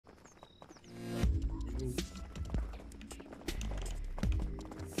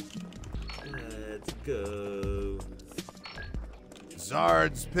Let's go.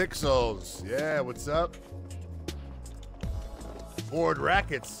 Zard's Pixels. Yeah, what's up? Board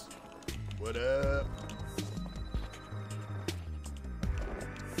Rackets. What up?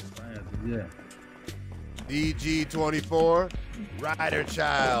 Yeah. DG24. Rider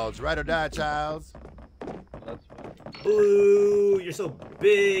Childs. Ride or die, Childs. Blue, you're so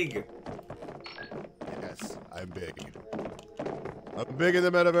big. Yes, I'm big. I'm big in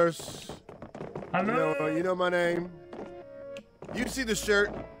the metaverse. You know my name. You see the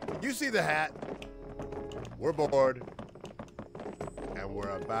shirt. You see the hat. We're bored. And we're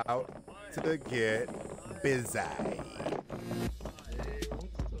about to get busy.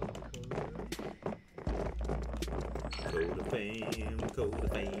 Code of fame, code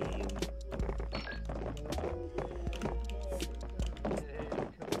of fame.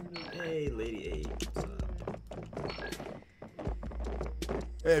 Hey, Lady A. What's up?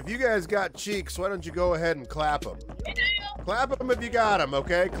 Hey, if you guys got cheeks, why don't you go ahead and clap them? Clap them if you got them,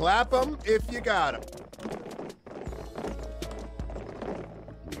 okay? Clap them if you got them.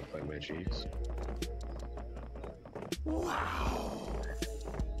 Like my cheeks. Wow.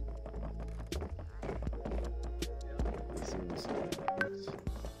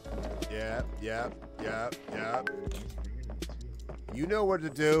 Yep. You know what to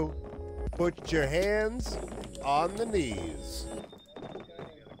do. Put your hands on the knees.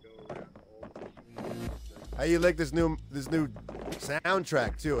 How you like this new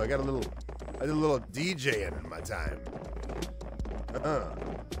soundtrack too? I did a little DJing in my time.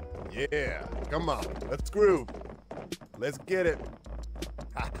 Yeah. Come on, let's groove. Let's get it.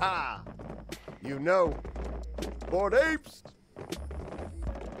 Ha ha. You know, Bored Apes.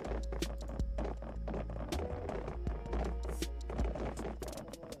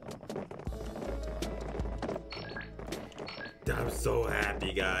 I'm so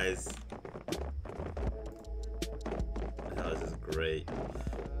happy, guys. Oh, this is great.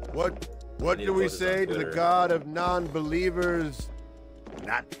 What do we say to the God of non-believers?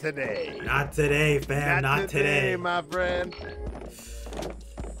 Not today. Not today, fam. Not today, my friend.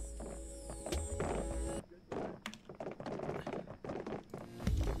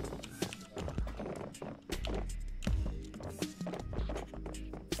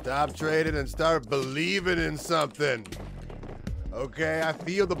 Stop trading and start believing in something. Okay, I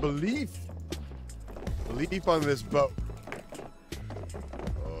feel the belief. Belief on this boat.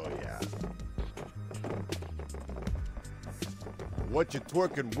 Oh, yeah. What you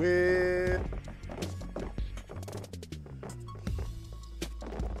twerking with?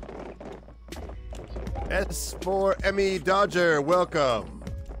 S4ME Dodger, welcome.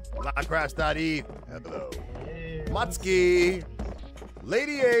 Lacrosse.eth, hello. Motski,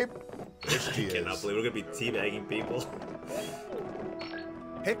 Lady Ape. I cannot believe we're gonna be teabagging people.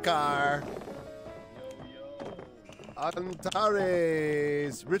 Hikar.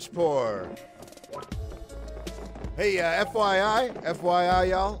 Antares. Rich Poor. Hey, FYI,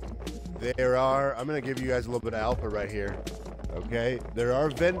 y'all. I'm going to give you guys a little bit of alpha right here. Okay? There are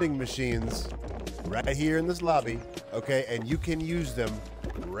vending machines right here in this lobby. Okay? And you can use them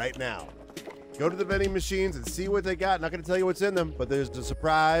right now. Go to the vending machines and see what they got. Not going to tell you what's in them, but there's a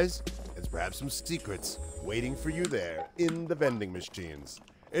surprise. There's perhaps some secrets waiting for you there in the vending machines.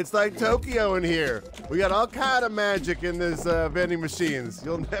 It's like Tokyo in here. We got all kind of magic in this vending machines.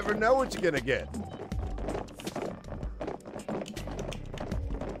 You'll never know what you're gonna get.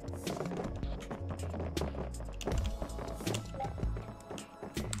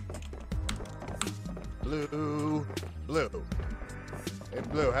 Blue. Hey,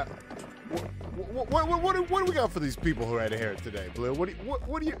 Blue. What do we got for these people who are right here today, Blue? What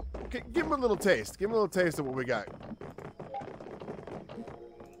do you? Give them a little taste. Give them a little taste of what we got.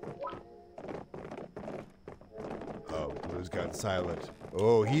 Blue's gone silent.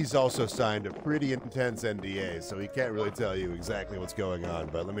 Oh, he's also signed a pretty intense NDA, so he can't really tell you exactly what's going on.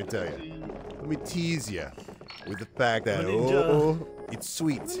 But let me tell you, let me tease you with the fact that, oh, it's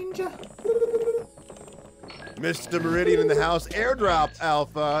sweet. Mr. Meridian in the house. Airdrop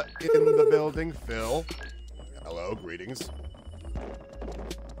Alpha in the building. Phil. Hello, greetings.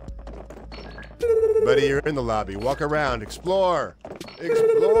 Buddy, you're in the lobby. Walk around. Explore.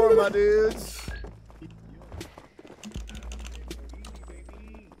 Explore, my dudes.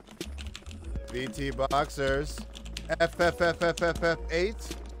 BT Boxers.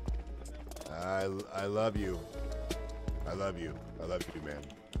 FFFFFF8. I love you. I love you. I love you, man.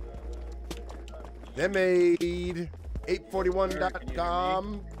 They made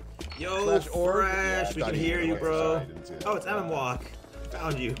 841.com. Yo, Fresh, we can hear you, bro. Sorry, Oh, it's Evan Walk.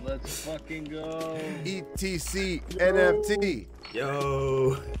 Found you. Let's fucking go. ETC NFT.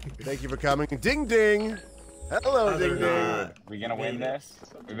 Yo. Thank you for coming. Ding ding. Hello, ding ding. We gonna win this?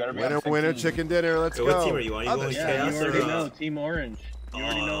 We better be Winner, on winner, 16. chicken dinner. Let's Yo, go. what team are you on? You going Yeah, Chaos you or already know. Team Orange. You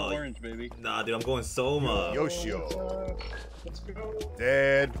already know Oh, Orange, baby. Nah, dude, I'm going Soma. Yoshio.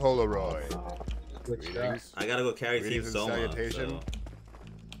 Dead Polaroid. Greetings. I gotta go carry Team Greetings and Soma. salutation.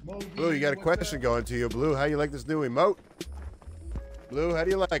 So. Blue, you got a question going to you. Blue, how you like this new emote? Blue, how do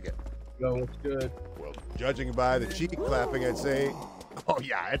you like it? Yo, what's good? Well, judging by the cheek clapping, I'd say, oh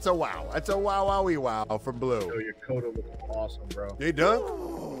yeah, it's a wow. It's a wow, wowie wow from Yo, Blue. your Koda looks awesome, bro. Hey, Dunk.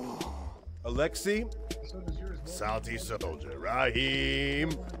 Alexi. Salty Soldier.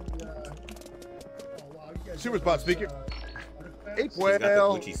 Raheem. Super Spot speaker. Ape He's got the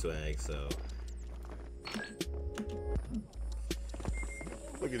Whale. Gucci swag, so.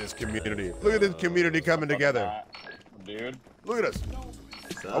 Look at this community. Look at this community coming together. Dude. Look at us.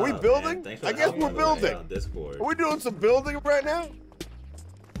 What's Are we up, building? man? Thanks for I the guess help, we're by the way, building. on Discord. Are we doing some building right now?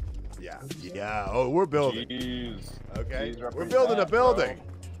 Yeah. Yeah. Oh, we're building. Jeez. Okay. Jeez, We're building a represent, bro. building.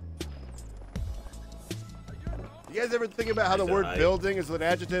 You guys ever think about how the Nice, word alright. building is an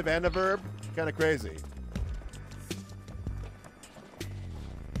adjective and a verb? Kind of crazy.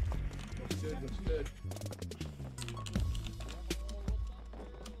 What's good? What's good?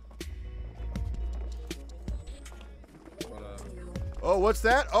 Oh, what's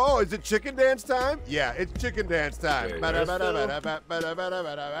that? Oh, is it chicken dance time? Yeah, it's chicken dance time. Wait, where's What's Ooh,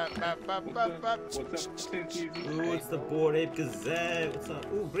 up, it's the Bored Ape Gazette. What's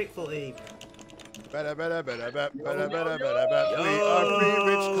up? Ooh, Grateful Ape. We are Yo,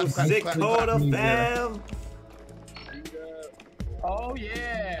 free, rich. sick Koda fam. Oh,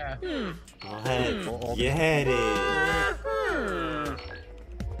 yeah. You had it.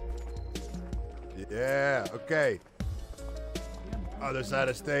 Yeah, okay. Other side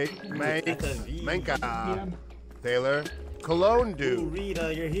of state. Manx. Manka. Taylor. Cologne Ooh, dude.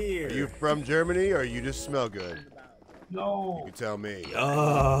 Rita, you're here. Are you from Germany or you just smell good? No. You can tell me.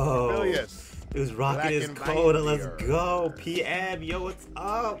 Yo. Bilious. It was rocking Black his and Koda. white Let's beer. go. PM, yo, what's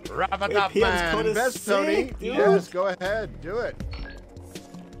up? Wrap it Wait, up, PM's man. Koda's Best, Tony. sick, dude. Yes, go ahead. Do it.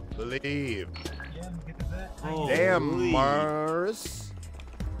 Believe. Oh, Damn, Lee. Mars.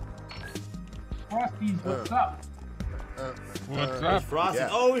 Frosties, what's up? What's Hey, up? Frosty. Yeah.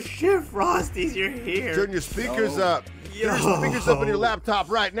 Oh shit, Frosties, you're here. Turn your speakers Yo. up. Turn your speakers up on your Yo. laptop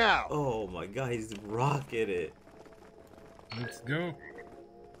right now. Oh my god, he's rocking it. Let's go.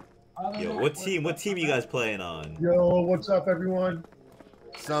 Yo, what team you guys playing on? Yo, what's up, everyone?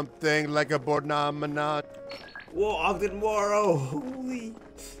 Something like a Bornamanat. Whoa, Ogden Morrow. Holy.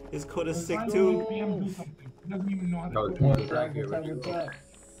 His Koda's sick too. He doesn't even know how to No, play. what's up, What's up?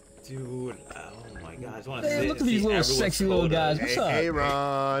 Dude, oh my god, I just want to Hey, sit look and at these see little everyone's sexy little Koda. guys. What's Hey, up?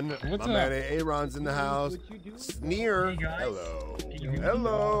 Aaron. What's My up? man Aaron's in the house. Sneer. Hey, guys. Hello. Hey, you-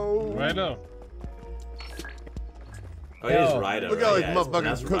 Hello. Righto. Oh, it is Rida. Look at all right? these Yeah, that's motherfucking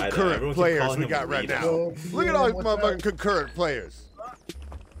Rida. concurrent Everyone keep players calling we him got right Rida. now. Look at all these motherfucking concurrent players.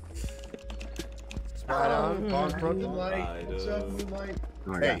 Spot on. Bond front. Moonlight. What's up, Moonlight?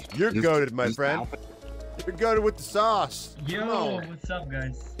 Hey, you're goated, my friend. You're goated with the sauce. Come Yo, on. what's up,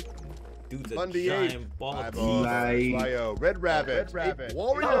 guys? Dude's a Monday 8th. giant ball. Eyeball, Nice. Flyo, Red Rabbit, Ape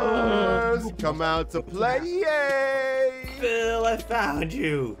Warriors, come out to play, yay! Phil, I found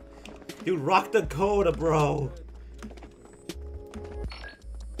you. Dude, rock the Koda, bro.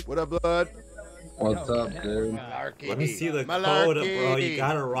 What up, blood? What's up, dude? Malarkey. Let me see the Malarkey. Koda, bro. You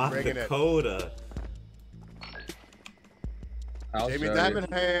gotta rock Bringing the it. Koda. I'll Jamie show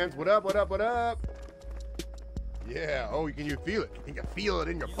Diamond Hands, what up, what up, what up? Yeah, oh, can you feel it? Can you feel it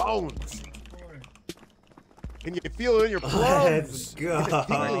in your bones? Can you feel it in your Let's bones? go.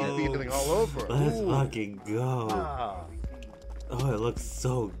 Tingling feeling all over. Let's Ooh. fucking go. Ah. Oh, it looks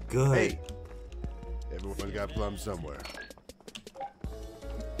so good. Hey, everyone got plum somewhere.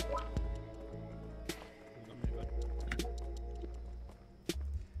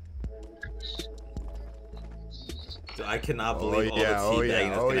 Dude, I cannot believe yeah, all the teabagging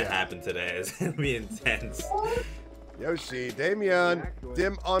that's oh, gonna yeah. happen today. It's gonna be intense. Yoshi, Damien,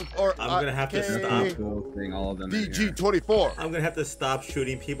 Dim on or I'm gonna have to okay. stop. All of them DG24. I'm gonna have to stop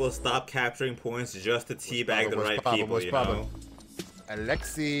shooting people, stop capturing points just to teabag the What's right poppin', people, what's you poppin'? know?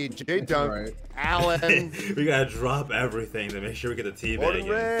 Alexi, J Dunk, right. Alan, We gotta drop everything to make sure we get the Order teabag in.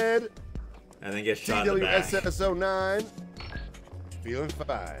 Red, And then get shot in the back. TWSS09, feeling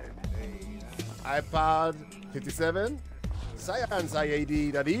fine. iPod 57, Cyan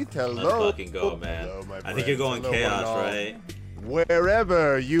Sayedi Dadit, hello. Let's fucking go, man. Hello, my I think you're going friends. Hello, one and chaos, all. right?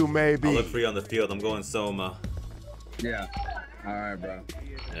 Wherever you may be. I'll look for you on the field. I'm going Soma. Yeah. Alright, bro.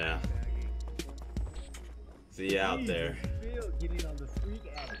 Yeah. See you out there.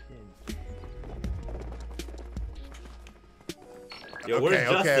 Yo, where's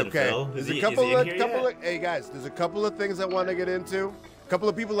Justin, Phil? There's Is a couple of, yet? hey guys, there's a couple of things I want to get into. A couple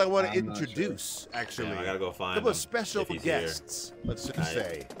of people I want to I'm not introduce, actually. Yeah, I gotta go find a couple of him, special if he's guests, let's just Alright.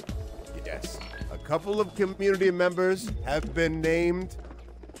 say. Yes. A couple of community members have been named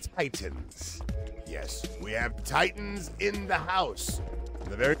Titans. Yes, we have Titans in the house.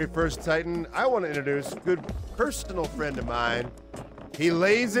 The very first Titan I want to introduce, a good personal friend of mine. He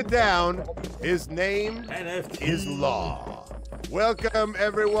lays it down. His name NFT. is Law. Welcome,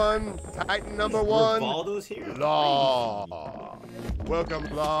 everyone. Titan number one, Rivaldo's here? Law. Welcome,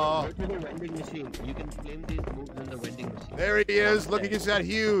 Law. Go to the vending machine. You can claim these moves in the vending machine. There he is. Look, he gets that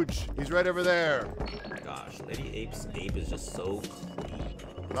huge. He's right over there. Gosh, Lady Ape's ape is just so clean.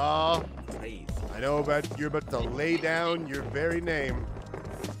 Law, Crazy. I know you're about to lay down your very name.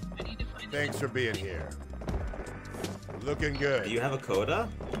 Thanks for being here. Looking good. Do you have a Koda?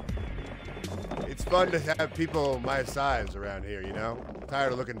 It's fun to have people my size around here, you know? I'm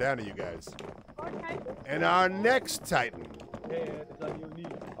tired of looking down at you guys. And our next Titan.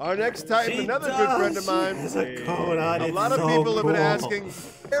 Our next Titan, She another does. good friend of She mine. has a Koda. A It's lot of so people have been cool. asking,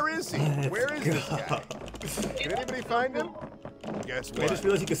 where is he? Where is this Let's guy? go. Can anybody find him? Guess I what? just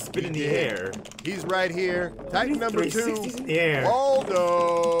realized you could spin in the He did. air. He's right here. Titan number 360s two, in the air.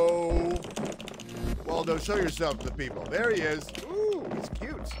 Waldo. Waldo, show yourself to the people. There he is. Ooh, he's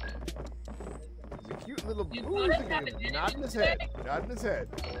cute. He's a cute little. Ooh, he's nodding his head. Nodding his head.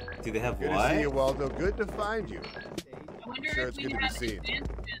 Do they have Good what? to see you, Waldo. Good to find you. I wonder Sure, if it's we good to be have seen.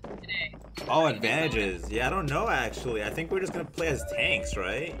 advantages today. Oh, advantages. Yeah, I don't know actually. I think we're just gonna play as tanks,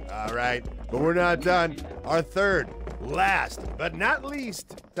 right? All right, but we're not done. Our third, last but not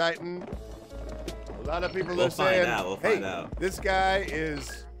least, Titan. A lot of people We'll are saying, find out, we'll "Hey, find out." this guy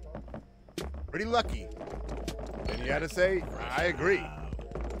is pretty lucky." And you gotta say, I agree.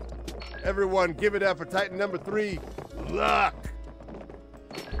 Everyone, give it up for Titan number 3, Luck.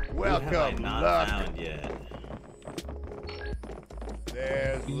 Who have I Welcome, not Luck. found yet?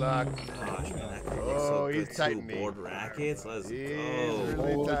 There's Luck. Gosh, man, that could Oh, so he's good tighten too. me. Board rackets. Let's He's go.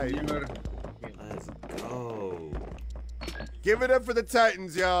 really tight. Let's go. Give it up for the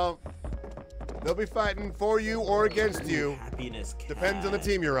Titans, y'all. They'll be fighting for you or against you. Happiness cat. Depends on the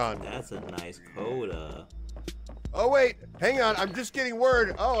team you're on. That's a nice Koda. Oh wait, hang on. I'm just getting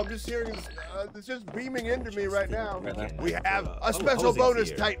word. Oh, I'm just hearing. It's just beaming into me right now. We have a special Hosing's bonus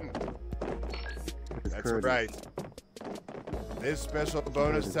here. Titan. That's right. This special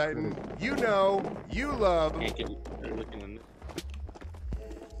bonus Titan, you know, you love.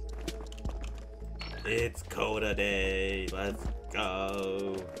 It's Koda day. Let's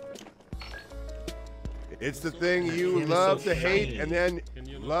go. It's the thing you Damn, it's love so to hate shiny. and then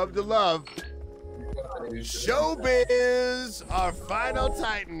love to love. Showbiz, our final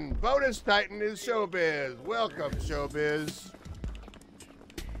Titan. Bonus Titan is Showbiz. Welcome, Showbiz.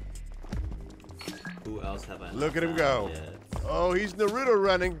 Who else have I not Look at him found go. yet? Oh, he's Naruto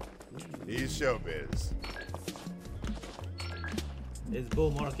running. He's Showbiz. It's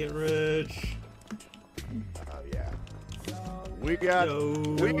bull market rich. Oh yeah. We got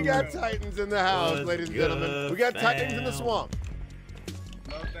Titans in the house, What's ladies and gentlemen. good, We got Titans in the fam? swamp.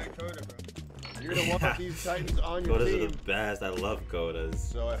 Love that Koda, bro. You're gonna want these Titans on your Kodas team. are the best. I love Kodas.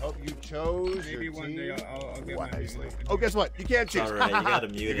 So I hope you chose Maybe your one team day I'll get my wisely. music. Oh, guess what? You can't choose. All right, you gotta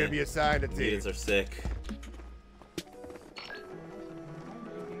mute You're gonna it. be assigned a team. Mutants are sick.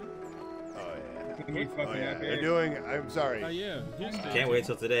 He's fucking Oh yeah, happy. they're doing. I'm sorry. Can't wait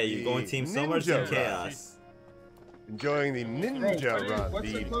till today. You're going Team Soma or Team Ninja Chaos? Enjoying the Ninja Bro, Run, what's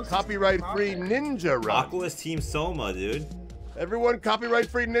the the closest copyright-free Ninja Run. Aqua is Team Soma, dude. Everyone,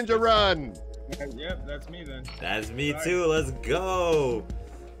 copyright-free Ninja Run. Yep, that's me then. That's me too. Let's go.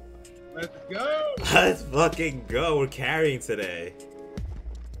 Let's go. Let's fucking go. We're carrying today.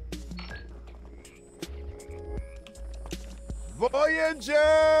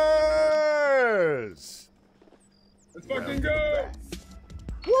 Voyagers. Let's fucking go.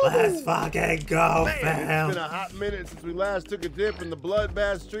 Let's fucking go, Man, fam. it's been a hot minute since we last took a dip in the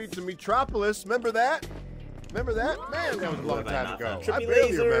bloodbath streets of Metropolis. Remember that? Remember that? Man, that was a long What have I time not ago. found? I Trippy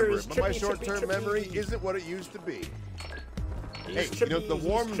barely remember lasers, it, but my trippy, short-term trippy, memory trippy. isn't what it used to be. Hey, He's you know, trippy, the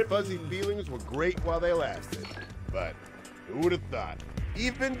warm he's and trippy. fuzzy feelings were great while they lasted. But who would have thought?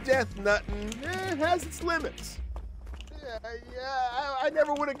 Even death nutting has its limits. I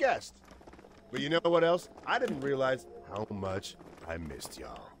never would have guessed. But you know what else? I didn't realize how much I missed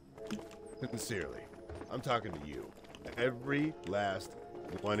y'all. Sincerely. I'm talking to you. Every last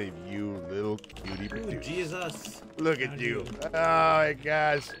one of you little cutie Ooh, patooties. Jesus. Look at you. Oh my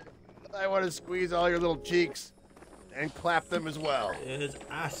gosh. I want to squeeze all your little cheeks and clap them as well. It's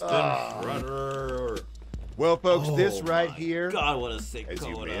Aston Ah. Shredder. Well, folks, this Oh right my here, God, what a sick as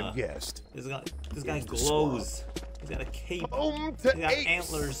you may have Koda. guessed, This guy is the glows. He's got a cape. home to He's got apes.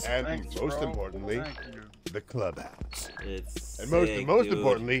 antlers. And Thanks, most bro. importantly, Thank you. the clubhouse. It's And sick, most dude.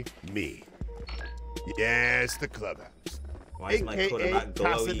 importantly, me. Yes, the clubhouse. Why is my Koda AKA not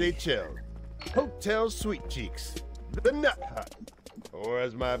Casa de glowy? Chill, Hotel Sweet Cheeks, the Nut Hut, or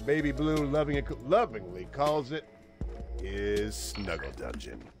as my baby Blue lovingly calls it, is Snuggle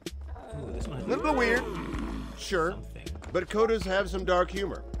Dungeon. Ooh, this one A has little weird, sure, something. but Kodas have some dark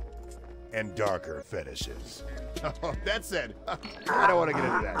humor and darker fetishes. Oh, that said, I don't want to get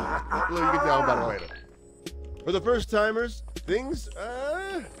into that. Blue, you can tell about it later. For the first timers, things,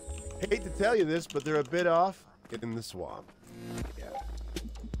 hate to tell you this, but they're a bit off in the swamp. Yeah,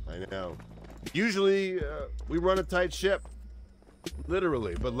 I know. Usually, we run a tight ship.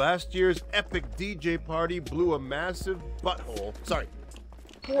 Literally, but last year's epic DJ party blew a massive What's up,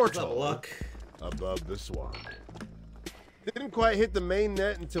 portal luck? above the swamp. Didn't quite hit the main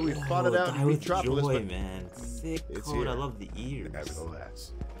net until we fought it out Die in with Metropolis, joy, but man. Sick it's Koda. I here. love the ears.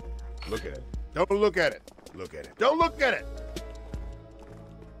 nevertheless, look at it. Don't look at it. Look at it. Don't look at it.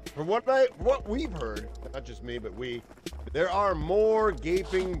 From what we've heard, not just me, but there are more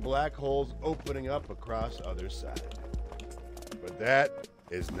gaping black holes opening up across other side. But that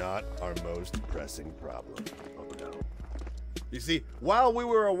is not our most pressing problem. Oh no. You see, while we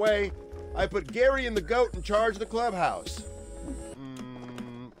were away, I put Gary and the goat in charge of the clubhouse.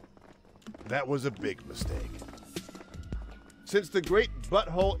 That was a big mistake. Since the Great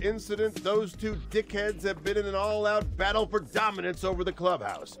Butthole Incident, those two dickheads have been in an all-out battle for dominance over the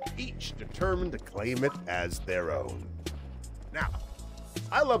clubhouse, each determined to claim it as their own. Now,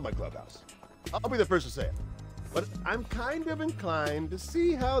 I love my clubhouse. I'll be the first to say it. But I'm kind of inclined to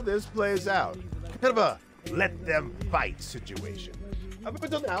see how this plays out. Kind of a let them fight situation. Up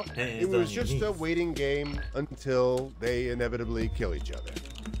until now, it was just a waiting game until they inevitably kill each other.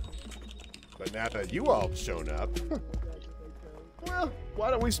 But now that you all have shown up, well,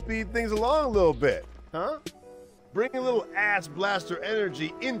 why don't we speed things along a little bit, huh? Bring a little ass blaster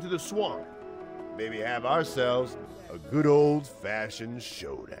energy into the swamp. Maybe have ourselves a good old-fashioned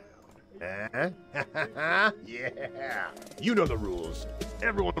showdown. Huh? Yeah. You know the rules.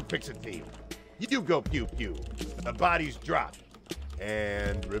 Everyone picks a team. You go pew-pew. The bodies drop.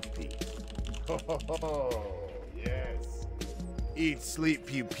 And repeat. Oh, yes. Eat, sleep,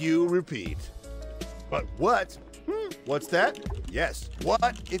 pew-pew, repeat. But what? What's that? Yes.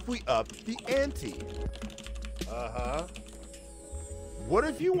 What if we up the ante? Uh-huh. What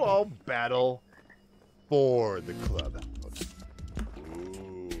if you all battle for the clubhouse?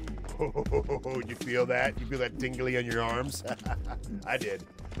 Ooh. You feel that? You feel that tingly on your arms? I did.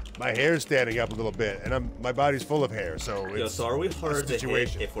 My hair's standing up a little bit, and my body's full of hair, so it's Yo, so are we hard to hit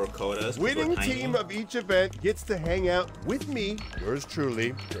situation. if we're Kodas? Winning team of each event gets to hang out with me, yours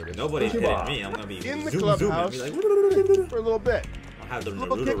truly, Curtis. Nobody's hitting me. I'm gonna be in the zoom, clubhouse zooming, be like, for a little bit. I'll have the A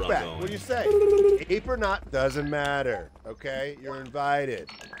little Naruto run kickback. going. What do you say? Ape or not, doesn't matter. Okay? You're invited.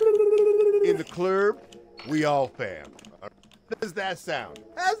 In the club, we all fam. How does that sound?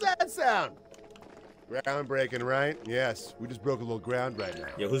 How's that sound? Groundbreaking, right? Yes. We just broke a little ground right now.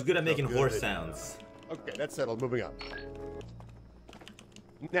 Yo, who's good at making good. horse sounds? Okay, that's settled. Moving on.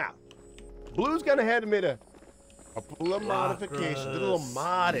 Now, Blue's gone ahead and made a couple of modifications. Did a little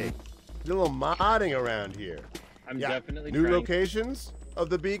modding. Did a little modding around here. I'm definitely New trying. locations of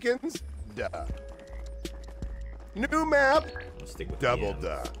the beacons? Duh. New map? I'll stick with Double DMs.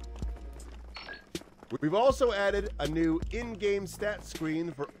 duh. We've also added a new in-game stat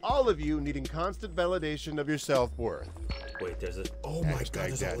screen for all of you needing constant validation of your self-worth. Wait, there's a. Oh my God,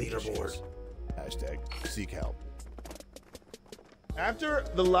 there's a daddy leaderboard. issues. Hashtag seek help. After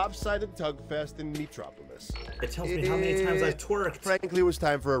the lopsided Tugfest in Metropolis, It tells me how many times I've twerked. frankly, it was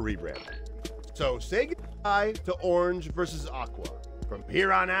time for a rebrand. So say goodbye to Orange versus Aqua. From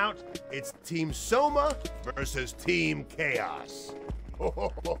here on out, it's Team Soma versus Team Chaos.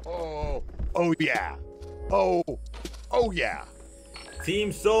 Oh yeah. Oh yeah.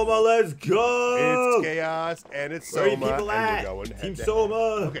 Team Soma, let's go! It's Chaos and it's Where are you Soma, people and at? we're going Team head-to-head. Soma!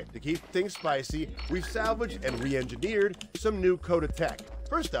 Okay, to keep things spicy, we've salvaged and re-engineered some new Koda tech.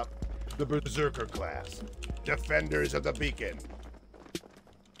 First up, the Berserker class, Defenders of the Beacon.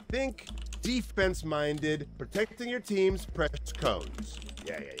 Think defense-minded, protecting your team's precious cones.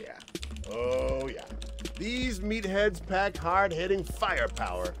 Yeah. Oh yeah. These meatheads pack hard-hitting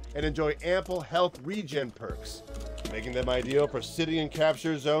firepower and enjoy ample health regen perks. making them ideal for sitting and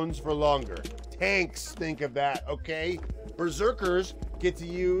capture zones for longer. Tanks, think of that, okay? Berserkers get to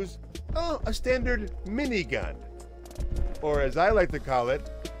use, a standard minigun. Or as I like to call it,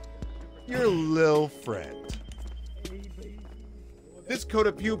 your lil friend. This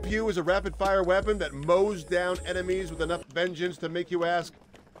Koda Pew Pew is a rapid-fire weapon that mows down enemies with enough vengeance to make you ask,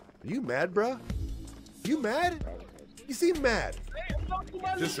 are you mad, bruh? You mad? You seem mad.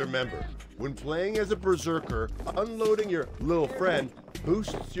 Just remember, when playing as a berserker, unloading your little friend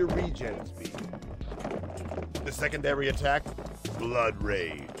boosts your regen speed. The secondary attack, Blood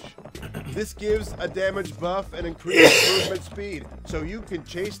Rage. This gives a damage buff and increased movement speed, so you can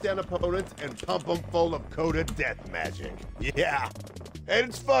chase down opponents and pump them full of Koda death magic. Yeah, and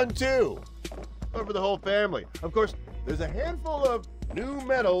it's fun too. Fun for the whole family. Of course, there's a handful of new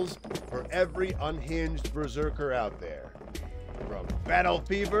medals for every unhinged berserker out there. From battle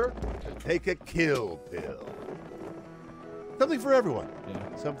fever to take a kill pill. Something for everyone.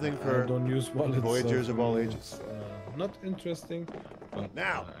 Yeah. Something I for don't use wallets, voyagers so of all for me ages. it's, not interesting. But,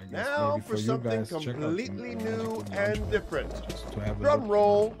 Now, I guess now maybe for you something guys, check out the completely new Magic and Launcher, different. just to have a Drum look.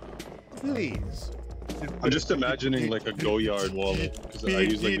 roll, please. I'm just imagining like a Goyard wallet because I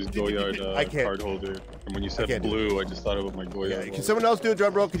use like this Goyard I can't. card holder. And when you said can't do blue, I just thought about my Goyard Yeah, wallet. can someone else do a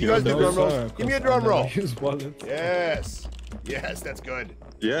drum roll? Can you guys do No, drum rolls? sir, Give me a 'cause I drum never roll. use wallets. Yes. Yes, that's good.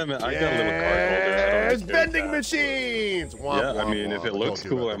 Yeah, man, I got a little card holder. I don't Yes, really care. vending machines. Womp, Yeah, I womp, mean, if womp. it looks Don't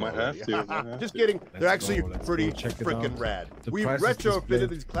do cool, that I might have to. I might have Just to. kidding. They're Let's actually go, let's pretty go check it freaking out. rad. The We price is retrofitted displayed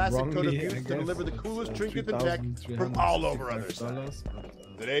these classic Koda wrongly, Pews I to guess. deliver the It's, coolest trinkets and tech from all over on their side. $3,365,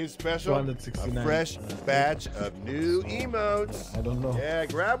 but, Today's special, a 269, fresh batch of new emotes. I don't know. Yeah,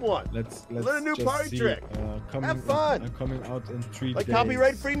 grab one. Let's Learn a new just party see, trick. Coming Have fun. Coming out in 3 Like days.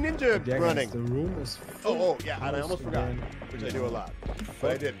 copyright-free ninja Yeah, guys, running. the room is full. Oh, yeah, and I almost forgot, again. which I do a lot,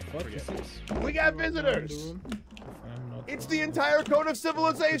 but I didn't forget. 46 We got people around the visitors. room, if I'm not It's wrong. the entire code of It's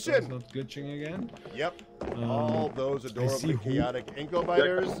civilization. not glitching again. Yep. Um, All those see adorably who- chaotic Inko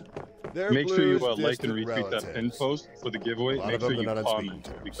biters. They're Make sure you Blue's like and distant retweet that pin relatives. post for the giveaway. A lot Make of them sure you are not on speaking comment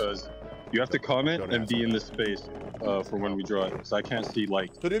terms. because you have to comment Don't and ask be me. in the space for when we draw it. So I can't see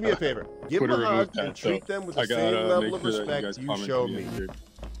like. So do me a favor. Give them Twitter a hug removed and that, treat so them with I the gotta same level make of sure that you respect guys you comment show and me.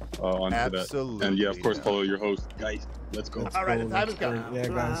 get onto that. Absolutely. And yeah, of course, not. follow your host, guys. Let's go. Let's All right, go, the time let's has gone. go. Yeah,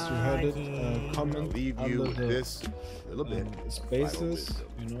 guys, you heard it. I'll Comment leave you under with the this little bit. spaces,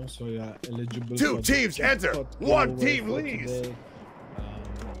 you know, so you're eligible. Two for the teams enter. jackpot One giveaway team for leaves. today.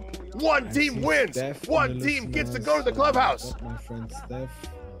 One I team see wins. Steph in One the team gets to listeners. go to the clubhouse. Got my friend Steph.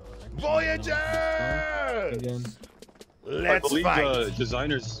 Actually, Voyagers! again. I Let's believe fight.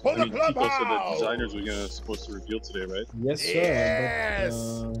 designers. For the people said that clubhouse! designers were supposed to reveal today, right? Yes, sir.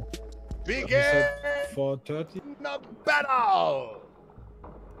 Yes. But, he Begin said 4:30. the battle.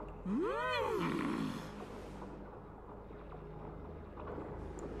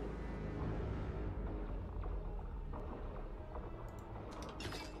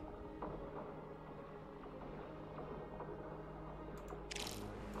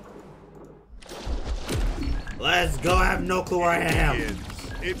 Let's go. I have no clue where I am.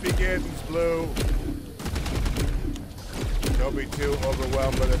 It begins, Blue. Don't be too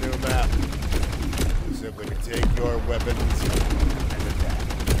overwhelmed by the new map. You simply can take your weapons and attack.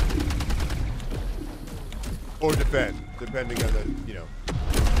 Or defend, depending on the,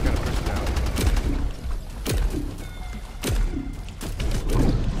 kind of personality.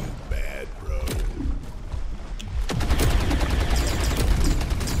 Bad, bro.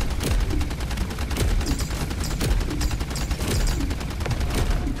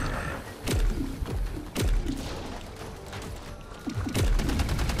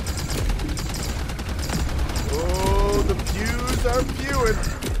 Oh, the pews are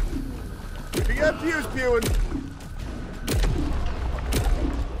pewing. We got pews pewing.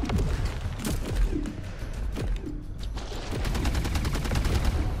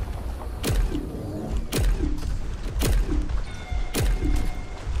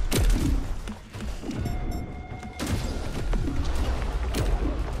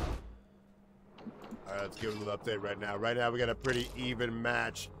 All right, let's give a little update right now. Right now, we got a pretty even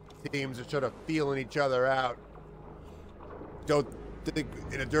match. Teams are sort of feeling each other out. Don't think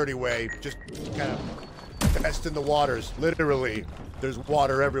in a dirty way, just kind of testing the waters. Literally, there's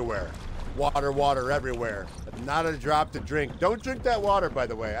water everywhere. Water everywhere. Not a drop to drink. Don't drink that water, by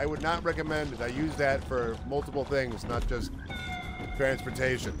the way. I would not recommend it. I use that for multiple things, not just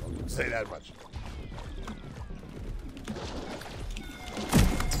transportation. I'll say that much.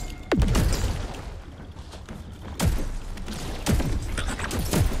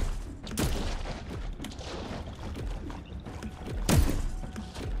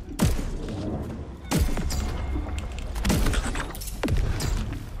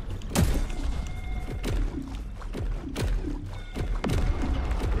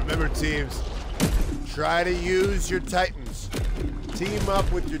 Remember, teams, try to use your Titans. Team up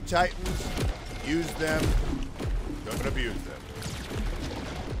with your Titans. Use them. Don't abuse them.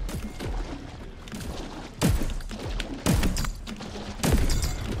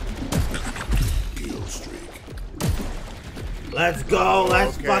 Let's go.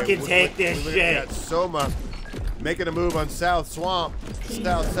 Let's fucking take this we shit. got Soma making a move on South Swamp.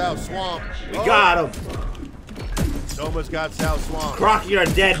 South Swamp. We got him. Soma's got South Swamp. Croc, you're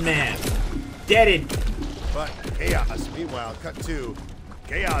a dead man. Deaded. But Chaos, meanwhile, cut to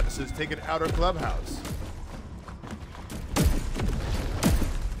Chaos has taken Outer Clubhouse.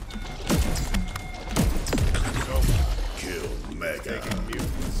 Soma. Kill Mega. Taking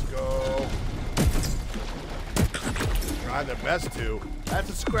Mutant Skull. Trying their best to. That's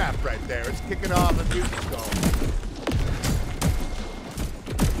a scrap right there. It's kicking off a Mutant Skull.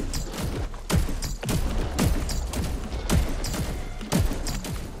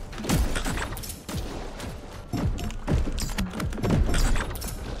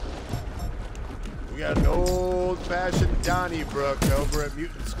 We got an old-fashioned Donnybrook over at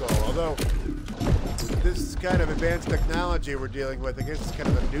Mutant Skull. Although, with this kind of advanced technology we're dealing with, I guess it's kind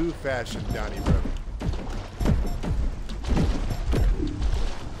of a new-fashioned Donnybrook.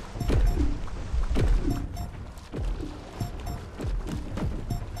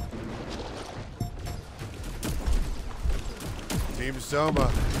 Team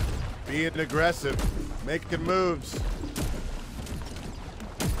Soma being aggressive, making moves.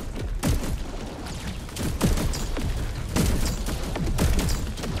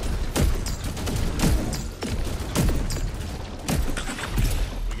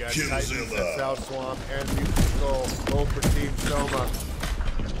 We got Titans at South Swamp and Mutant Skull, both for Team Soma.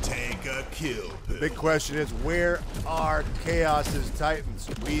 Take a kill. The big question is, where are Chaos's Titans?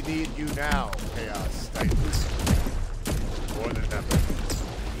 We need you now, Chaos Titans. More than ever.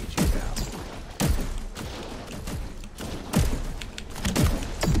 We need you now.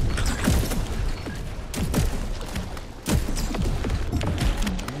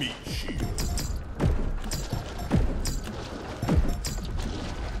 Meat shield.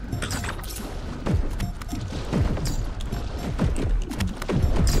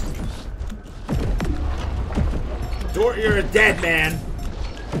 Dort, you're a dead man.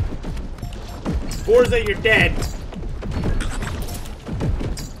 Forza, you're dead.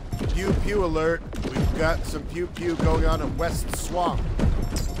 Pew pew alert. We've got some pew pew going on at West Swamp.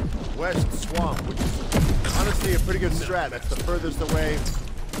 West Swamp, which is honestly a pretty good strat. That's the furthest away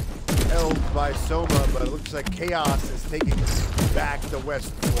held by Soma, but it looks like Chaos is taking back the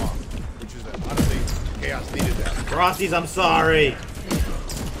West Swamp, which is honestly, Chaos needed that. Crossies, I'm sorry.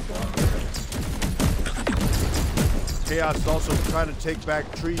 Chaos is also trying to take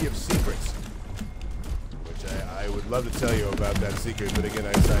back Tree of Secrets, which I would love to tell you about that secret, but again,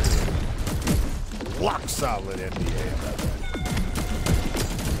 I signed a rock solid NDA about that.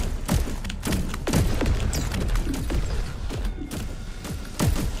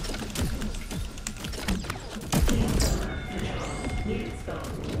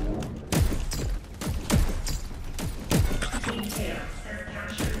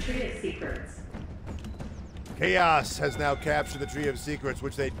 Chaos has now captured the Tree of Secrets,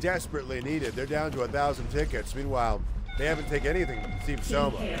 which they desperately needed. They're down to 1,000 tickets. Meanwhile, they haven't taken anything from Team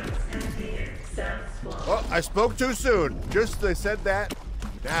Soma. Oh, I spoke too soon. Just as I said that,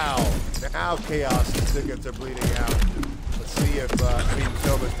 now Chaos's tickets are bleeding out. Let's see if,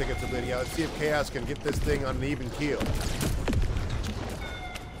 Soma's tickets are bleeding out. Let's see if Chaos can get this thing on an even keel.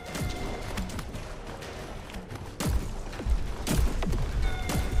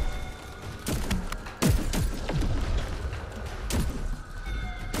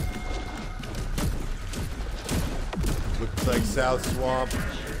 Looks like South Swamp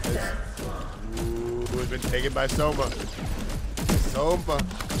has been taken by Soma. Soma.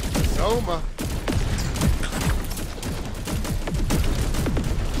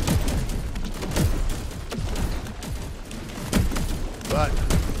 But,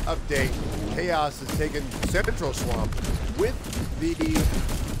 update, Chaos has taken Central Swamp with the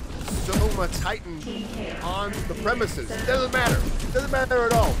Soma Titan on the premises. It doesn't matter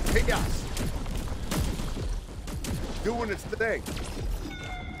at all. Chaos doing its thing.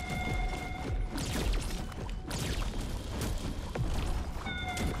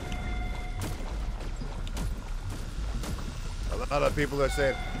 A lot of people are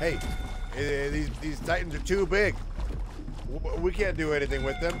saying, hey, these Titans are too big. We can't do anything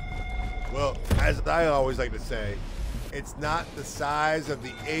with them. Well, as I always like to say, it's not the size of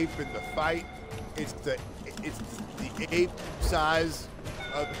the ape in the fight. It's the ape size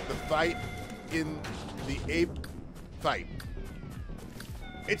of the fight in the ape fight.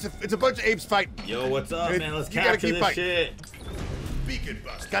 It's a bunch of apes fighting. Yo, what's up, man? Let's You gotta capture keep this fighting. shit. Beacon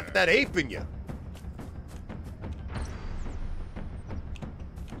bust. Got that ape in you.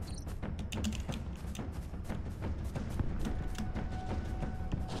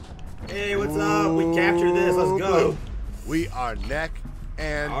 Hey, what's up? We captured this. Let's go. We are neck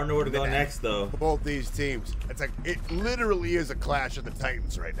and I don't know where to go neck. next, though. Both these teams. It's like it literally is a clash of the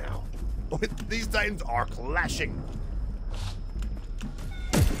Titans right now. These Titans are clashing.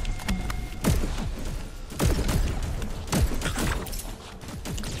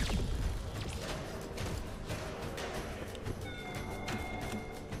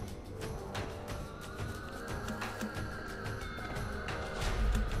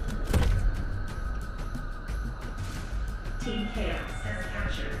 Team Chaos has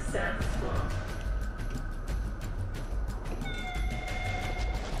captured South Swamp.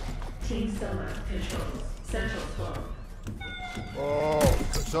 Team Soma controls Central Swamp. Oh,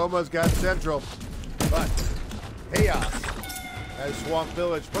 Soma's got Central, but Chaos has Swamp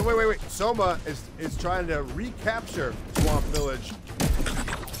Village. But wait. Soma is trying to recapture Swamp Village,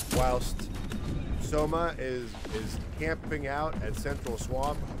 whilst Soma is camping out at Central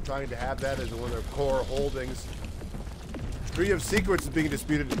Swamp, trying to have that as one of their core holdings. Tree of Secrets is being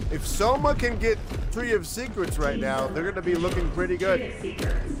disputed. If Soma can get Tree of Secrets right now, they're going to be looking pretty good.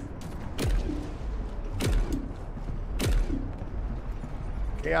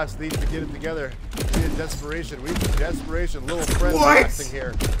 Chaos needs to get it together. We need desperation. We need desperation. Little friend boxing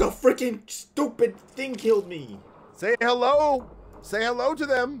here. The freaking stupid thing killed me. Say hello. Say hello to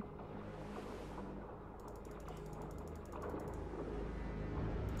them.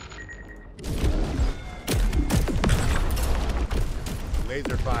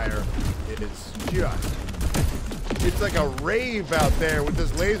 Laser fire is just... It's like a rave out there with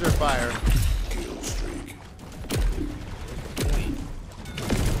this laser fire. Kill streak.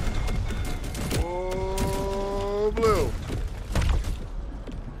 Oh, blue.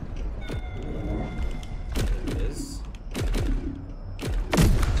 There it is.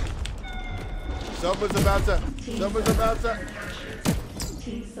 Someone's about to...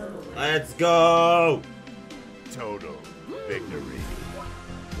 Let's go. Total victory.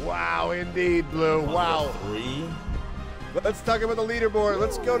 Wow, indeed, Blue. Wow. 3. Let's talk about the leaderboard.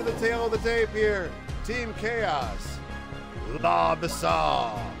 Let's go to the tail of the tape here. Team Chaos. La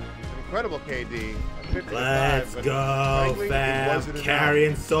Basaw. Incredible KD. 55, Let's but go, frankly, it fam. wasn't enough.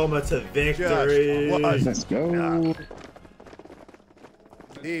 Carrying Soma to victory. Just wasn't Let's go. enough.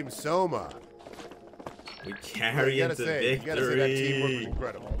 Team Soma. We carry You into gotta say that teamwork was victory.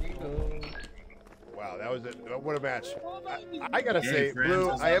 incredible. Wow, that was what a match. I gotta Hey, say, friends. Blue,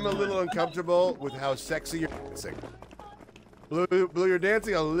 I am a little uncomfortable with how sexy you're dancing. Blue, you're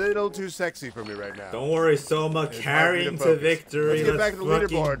dancing a little too sexy for me right now. Don't worry, Soma. It's hard for me Carrying to to focus. victory. Let's get back to the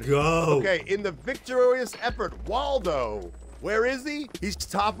fucking leaderboard. go. Okay, in the victorious effort, Waldo. Where is he? He's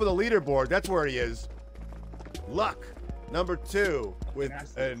top of the leaderboard. That's where he is. Luck, number 2, with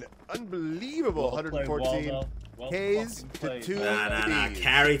an unbelievable 114 Ks to 2 Nah. Ds.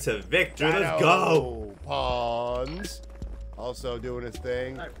 Carry to victory. Let's Dino go. Pawns, also doing his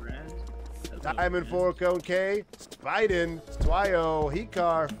thing. Hi, friends. Diamond 4 Cone K, Spiden, Swio,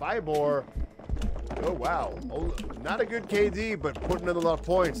 Hikar, Fibor. Oh, wow. Oh, not a good KD, but putting in a lot of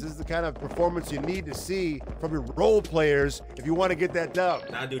points. This is the kind of performance you need to see from your role players if you want to get that dub.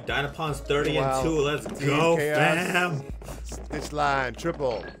 Now, dude, Dynapon's 30 Wow. and 2. Let's Team go, Chaos. fam. This line,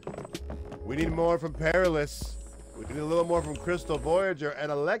 triple. We need more from Perilous. We need a little more from Crystal Voyager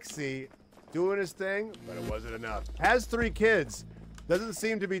and Alexi doing his thing, but it wasn't enough. Has 3 kids. Doesn't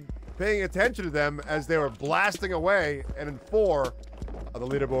seem to be paying attention to them as they were blasting away, and in 4 on the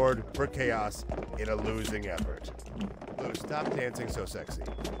leaderboard for Chaos in a losing effort. Blue, stop dancing so sexy.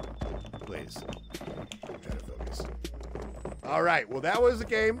 Please. I'm trying to focus. All right, well, that was the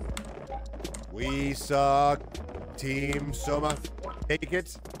game. We saw Team Soma take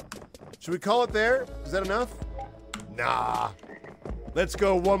it. Should we call it there? Is that enough? Nah. Let's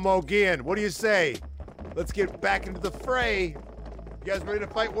go one more again. What do you say? Let's get back into the fray. You guys ready to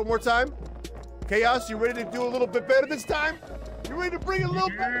fight one more time? Chaos, you ready to do a little bit better this time? You ready to bring it a little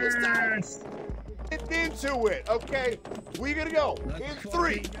better this time? Get into it, okay? We're gonna go in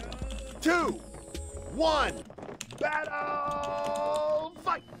 3, 2, 1. Battle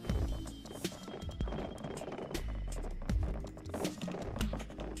fight!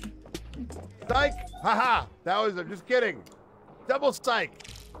 Psych! Haha! That was just kidding. Double psych.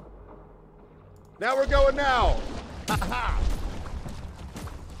 Now we're going now. Haha!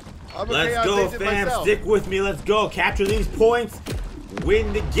 Let's go, fam. Stick with me. Let's go. Capture these points.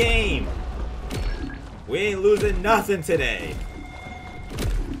 Win the game. We ain't losing nothing today.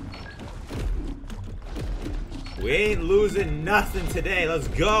 We ain't losing nothing today. Let's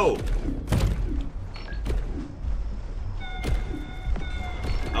go.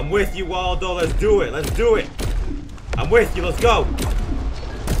 I'm with you, Waldo. Let's do it. Let's do it. I'm with you. Let's go.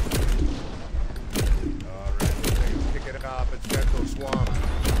 Pick it up at Central Swamp.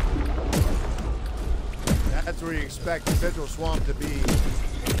 That's where you expect Central Swamp to be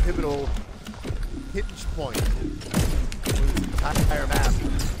a pivotal hinge point for the entire map.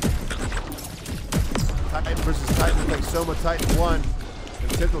 Titan versus Titan, like Soma Titan 1,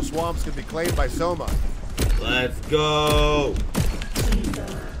 and Central Swamps can be claimed by Soma. Let's go.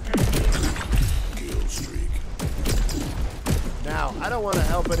 Kill streak. Now, I don't want to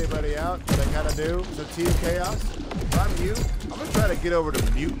help anybody out, but I kind of do. So Team Chaos, if I'm you, I'm going to try to get over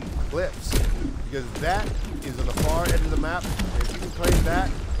to Mutant Cliffs, because that is on the far end of the map. And if you can claim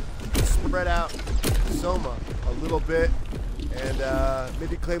that, spread out Soma a little bit, and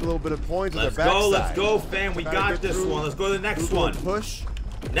maybe claim a little bit of points on their backside. Let's go, fam. We got this one. Let's go to the next one. Push.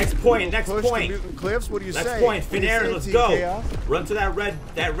 Next point, next push point. To Mutant Cliffs. What do you say? Next point, Fin Aaron, let's go. Chaos? Run to that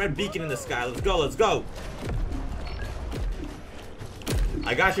red beacon in the sky. Let's go, let's go.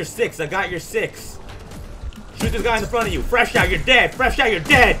 I got your 6, I got your 6. Shoot this guy in the front of you. Fresh out, you're dead. Fresh out, you're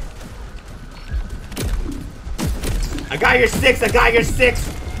dead. I got your 6, I got your 6.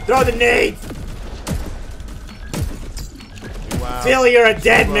 Throw the nades. Wow. Phil, you're a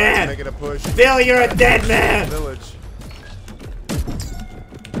dead man. Making a push. Phil, you're a dead man. Village.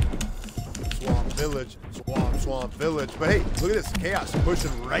 Village, swamp village. But hey, look at this. Chaos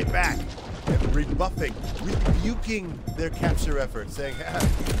pushing right back and rebuffing, rebuking their capture efforts, saying,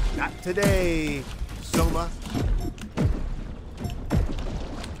 not today, Soma.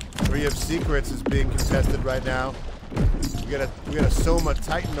 Tree of Secrets is being contested right now. We got a Soma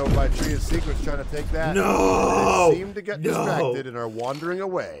Titan over by Tree of Secrets trying to take that. No! They seem to get distracted and are wandering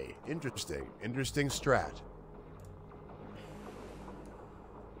away. Interesting strat.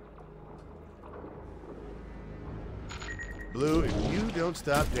 Blue, if you don't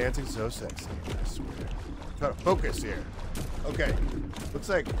stop dancing so sexy, I swear. Try to focus here. Okay, looks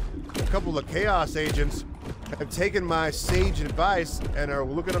like a couple of Chaos agents have taken my sage advice and are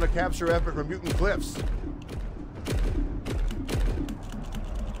looking on a capture effort for Mutant Cliffs.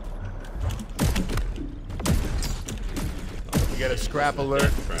 You get a scrap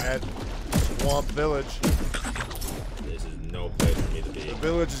alert at Swamp Village. This is no place for me to be. The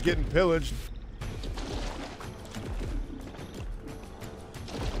village is getting pillaged.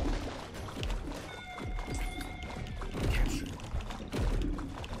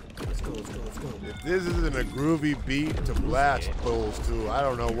 If this isn't a groovy beat to blast bulls to, I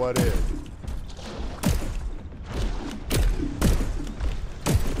don't know what is.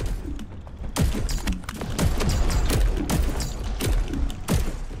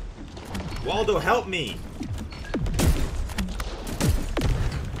 Waldo, help me.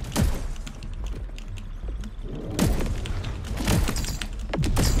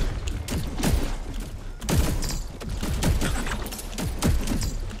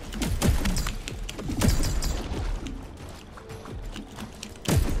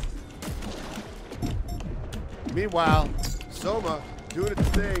 Meanwhile, Soma doing its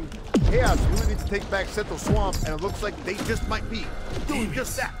thing. Chaos really needs to take back Central Swamp, and it looks like they just might be doing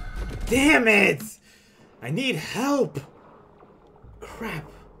just that. Damn it! I need help! Crap.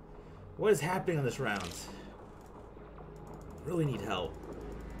 What is happening on this round? Really need help.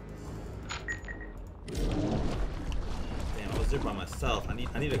 Damn, I was there by myself. I need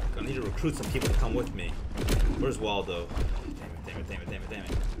to recruit some people to come with me. Where's Waldo? Damn it.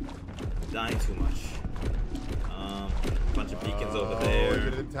 I'm dying too much. Bunch of beacons over there. Is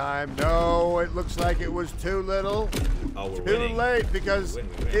it in time? No, it looks like it was too little. Oh, we're too winning. late because We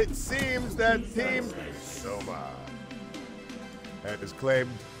win. it seems that Team Soma has claimed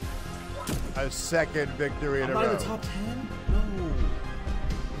a second victory in a I'm not row. in the top 10? No. No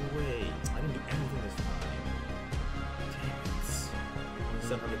way. I didn't do anything this time. Damn it.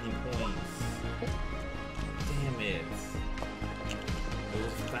 715 points. Damn it. It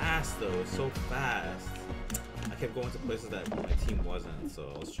was fast though. It was so fast. I kept going to places that my team wasn't,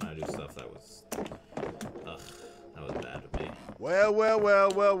 so I was trying to do stuff that was, ugh, that was bad of me. Well.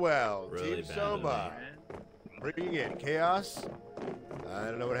 Really Team bad Soma bringing in Chaos. I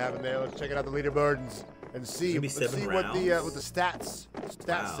don't know what happened there. Let's check it out the leaderboards and see. It's gonna be 7 what the rounds. what the stats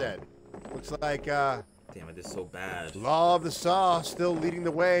Wow. said. Looks like Damn, I did so bad. Law of the Saw still leading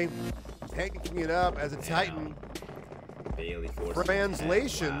the way, tanking it up as a Titan. Bailey forcing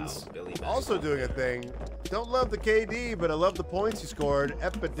Translations wow, Billy also back. doing a thing. Don't love the KD, but I love the points he scored.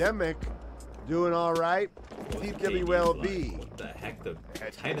 Epidemic doing all right. What's the KD TWLB. like? What the heck, the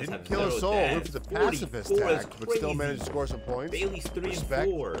Titans Didn't have kill a 0 soul. deaths. It was a pacifist 44 is attack, but still crazy. managed to score some points. Bailey's 3 Respect.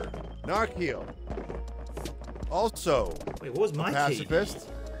 and 4. Narkeel. Also, Wait, what was my a pacifist.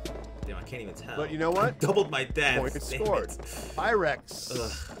 Damn, I can't even tell. But you know what? I doubled my deaths. Points Damn scored. it.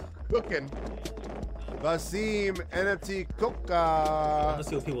 Pyrex. Cooking. Vasim NFT I Koka. want to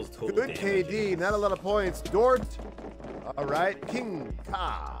see what people's total Good damage KD, is. not a lot of points. Dort. All right, King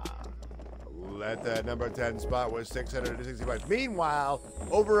Ka. Let that number 10 spot was 665. Meanwhile,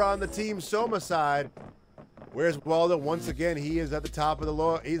 over on the Team Soma side, where's Waldo? Once again, he is at the top of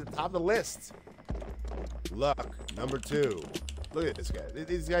the he's at the top of the list. Luck, number 2. Look at this guy.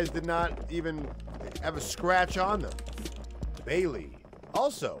 These guys did not even have a scratch on them. Bailey,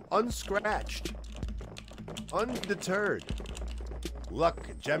 also unscratched, undeterred. Luck,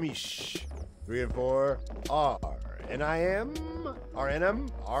 Jamish, 3 and 4.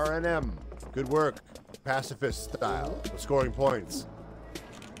 RNM. Good work, pacifist style, of scoring points.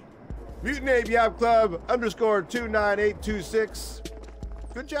 Mutant Ape Yap Club _29826.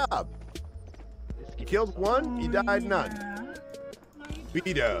 Good job. You killed 1, you died none.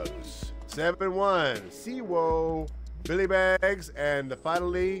 B-Dubs, 7-1. Siwo, Billy Bags, and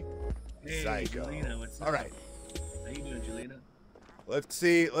finally, Psycho. Jelena, what's up? All right. How you doing, Jelena? Let's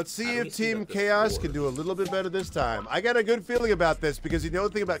see if Team Chaos can do a little bit better this time. I got a good feeling about this because you know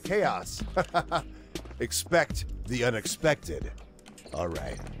the thing about Chaos. Expect the unexpected. All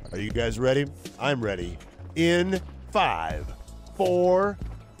right. Are you guys ready? I'm ready. In 5, 4,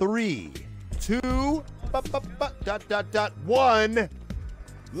 3, 2, 1.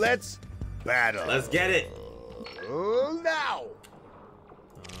 Let's battle. Let's get it. Now.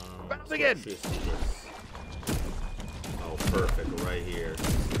 Battle again. Oh, perfect. Right here. This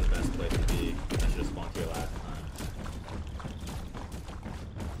is the best place to be. I should have spawned here last time.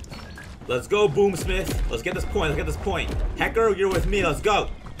 Let's go, Boomsmith. Let's get this point. Hecker, you're with me. Let's go.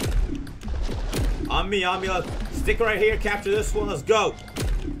 On me. Let's stick right here. Capture this one. Let's go.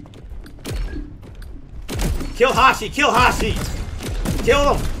 Kill Hashi. Kill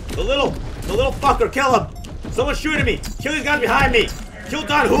him. The little fucker. Kill him. Someone's shooting me. Kill these guys behind me. Kill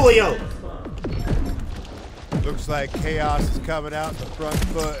Don Julio. Looks like Chaos is coming out the front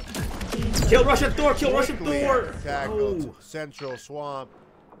foot. Kill Russian Thor. Kill Russian Thor. Tackled Oh. Central Swamp,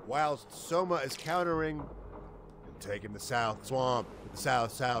 whilst Soma is countering and taking the South Swamp.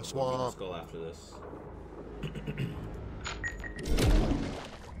 South Let's Swamp. go after this.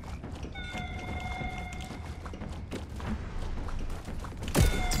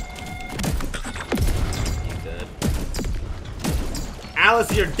 He's dead.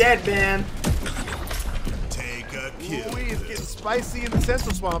 Alice, you're dead, man. Take a kill. Ooh, it's getting spicy in the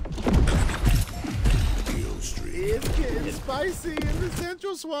Central Swamp. It's getting spicy in the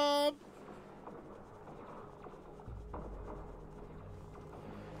Central Swamp.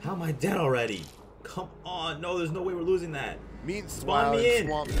 How am I dead already? Come on. No, there's no way we're losing that. Meanwhile, me in in.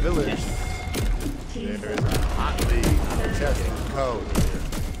 Swamp Village, there is a hotly contested code.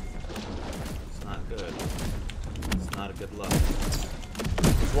 It's not good. It's not a good luck.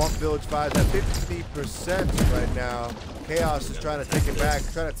 Swamp Village 5 at 50% right now. Chaos is trying to take it back,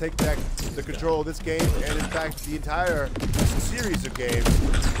 trying to take back the control of this game, and in fact, the entire series of games.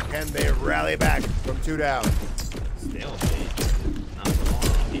 Can they rally back from 2 down? Stalemate. Not for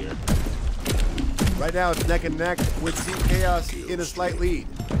long here. Right now, it's neck and neck with Team Chaos in a slight lead.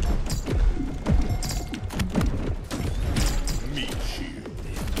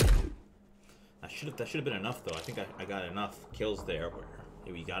 That should have been enough, though. I think I got enough kills there where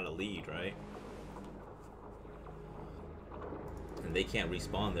we got a lead, right? And they can't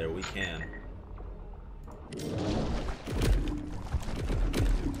respawn there. We can.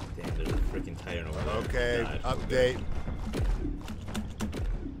 Damn, there's a freaking Titan over there. Okay, update.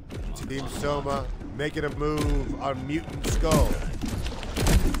 Team Soma making a move on Mutant Skull.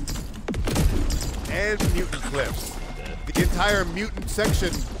 And Mutant Cliffs. The entire Mutant section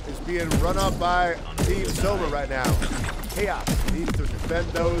is being run up by Team Soma right now. Chaos needs to defend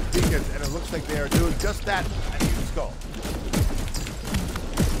those beacons, and it looks like they are doing just that at Mutant Skull.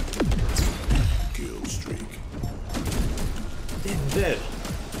 Kill streak. Damn, I'm dead.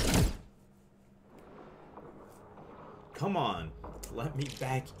 Come on. Let me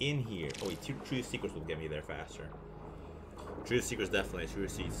back in here. Oh wait, True Secrets will get me there faster. True Secrets definitely. True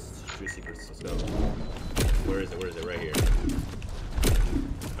Secrets. Let's go. Where is it? Right here.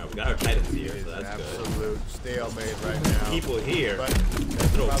 Alright, we got our Titans here, so that's good. Absolute stalemate right now. People here. But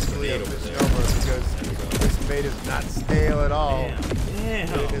that's probably a misnomer because this mate is not stale at all. Damn.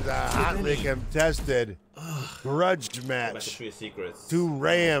 It is a hotly contested grudge match. True Secrets. 2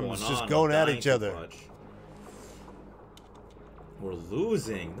 Rams just going at each other. We're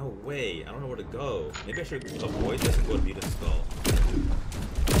losing. No way. I don't know where to go. Maybe I should avoid this and go to Mutant Skull.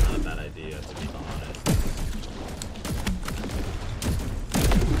 Not a bad idea, to be honest.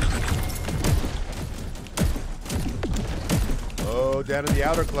 Oh, down in the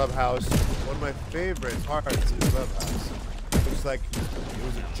outer clubhouse. One of my favorite parts of the clubhouse. Looks like it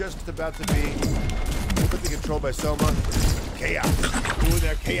was just about to be completely controlled by Soma. Chaos. Who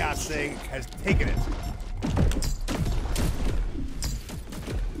their chaos thing has taken it.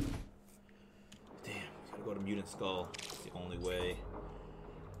 Damn, gotta go to Mutant Skull. It's the only way.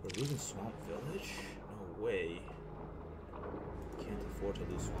 We're losing Swamp Village? No way. Can't afford to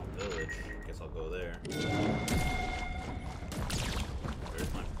lose Swamp Village. Guess I'll go there.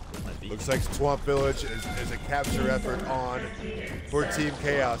 Where's my beacon? Looks like Swamp Village is a capture effort on for Team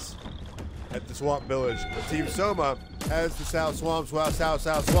Chaos at the Swamp Village. But Team Soma has the South Swamp,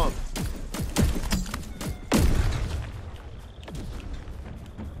 South Swamp.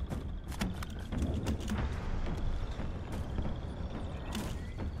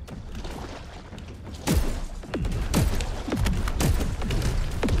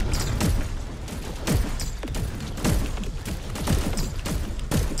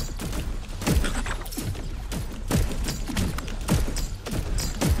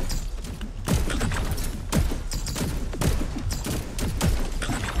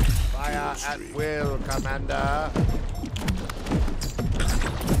 At will, Commander.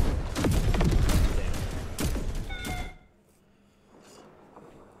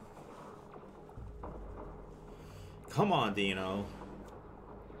 Come on, Dino.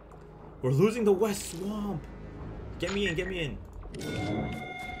 We're losing the West Swamp. Get me in, get me in.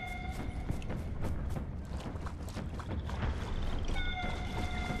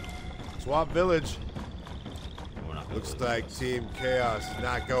 Swamp Village. Looks like Team Chaos is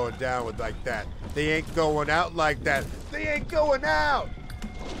not going down with like that. They ain't going out like that. They ain't going out.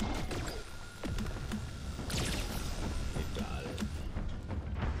 Got it.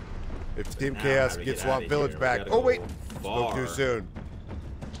 If Team Now, Chaos how do we gets get outta Swamp Village here? We back. gotta Oh go wait, far. spoke too soon.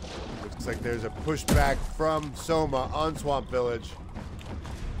 Looks like there's a pushback from Soma on Swamp Village.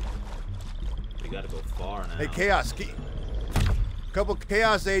 We gotta go far now. Hey Chaos, a couple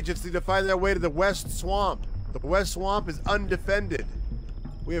Chaos agents need to find their way to the West Swamp. The West Swamp is undefended.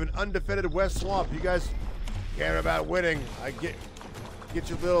 We have an undefended West Swamp. You guys care about winning. I get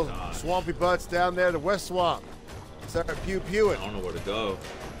your little swampy butts down there to West Swamp. Start pew-pewing. I don't know where to go.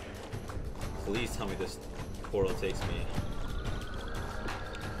 Please tell me this portal takes me.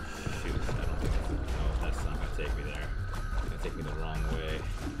 Shoot, I don't think no, that's not gonna take me there. It's gonna take me the wrong way.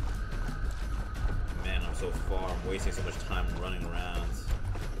 Man, I'm so far. I'm wasting so much time running around.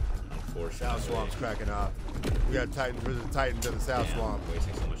 Unfortunately. South Swamp's cracking off. We got Titan versus Titan to the South Swamp. I'm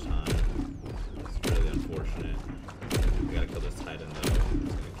wasting so much time. It's really unfortunate. We gotta kill this Titan though. It's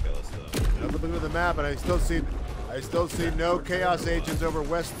gonna kill us though. I'm looking at the map and I still see no Chaos agents over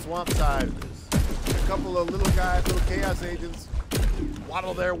West Swamp side. A couple of little guys, little Chaos agents,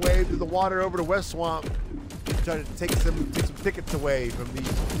 waddle their way through the water over to West Swamp, trying to take some tickets away from these.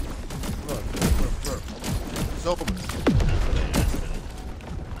 Look. So.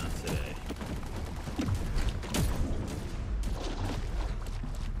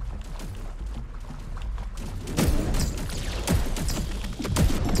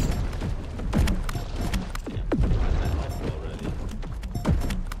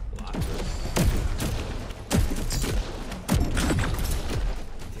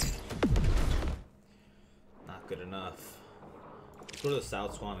 Go to the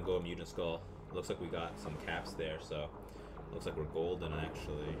South Swan and go to Mutant Skull. It looks like we got some caps there, so looks like we're golden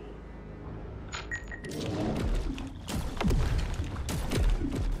actually.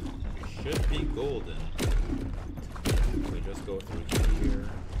 We should be golden. We just go through here.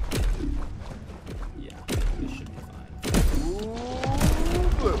 Yeah, this should be fine. Ooh,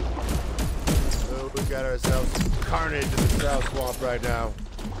 blue. So we got ourselves some carnage in the South Swamp right now.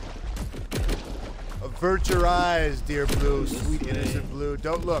 Avert your eyes, dear Blue, sweet innocent Blue.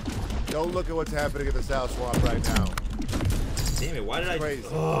 Don't look at what's happening in the South Swamp right now. Damn it, why did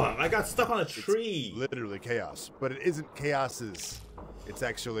I got stuck on a tree. It's literally chaos, but it isn't Chaos's. It's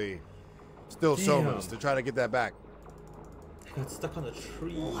actually still Soma's. They're trying to get that back. I got stuck on a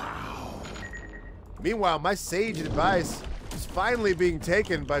tree. Wow. Meanwhile, my sage advice is finally being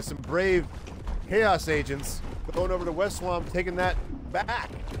taken by some brave Chaos agents going over to West Swamp, taking that back.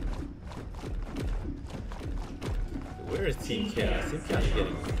 Where is Team Chaos? Team Chaos is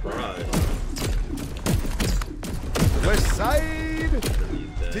getting crushed. West side!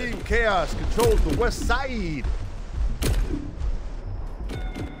 Team Chaos controls the west side!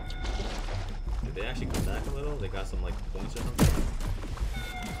 Did they actually come back a little? They got some like points or something?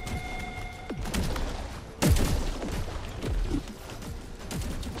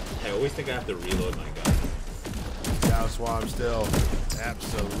 always think I have to reload my gun. South Swamp still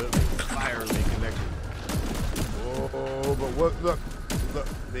absolutely firely connected. Oh, but what? Look,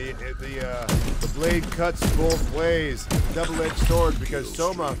 the blade cuts both ways. Double-edged sword because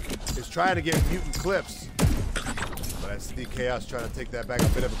Soma is trying to get mutant clips. But I see Chaos trying to take that back. A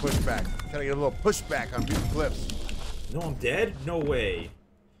bit of a pushback. Trying to get a little pushback on mutant clips. No, I'm dead? No way.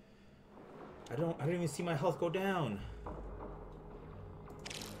 I don't even see my health go down.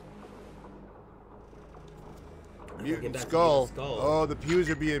 Mutant skull. Oh, the pews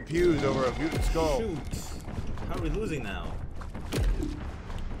are being pews over a mutant skull. Shoot. How are we losing now?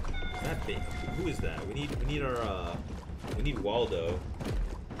 That big. Who is that? We need our we need Waldo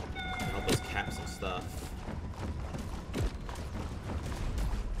to help us cap some stuff.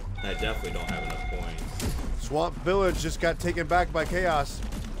 I definitely don't have enough points. Swamp Village just got taken back by Chaos.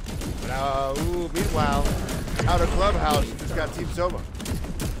 But meanwhile, Outer Clubhouse just got Team Soma.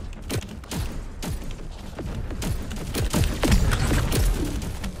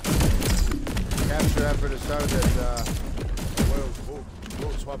 Capture effort has started at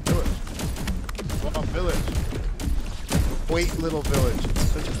Swamp Village. Swamp Village. Quaint little village.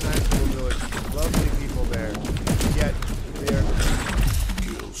 Such a nice little village. Lovely people there. Yet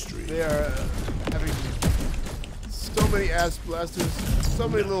they are having so many ass blasters, so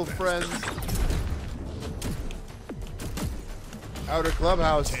many little friends. Outer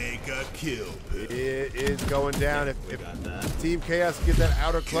Clubhouse. Take a kill. It is going down. If Team Chaos get that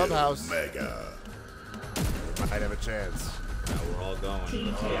Outer Clubhouse, Mega. they might have a chance. Now we're all going.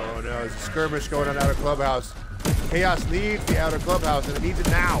 Oh no, there's a skirmish going on Outer Clubhouse. Chaos needs the Outer Clubhouse, and it needs it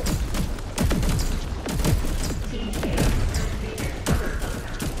now.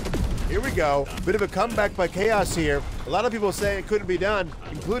 Here we go. Bit of a comeback by Chaos here. A lot of people say it couldn't be done,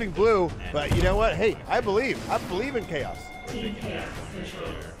 including Blue. But you know what? Hey, I believe in Chaos. Team Chaos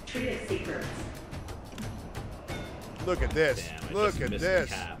controls. Trio Secrets. Look at this. Damn, Look at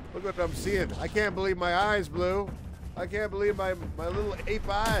this. Look what I'm seeing. I can't believe my eyes, Blue. I can't believe my little ape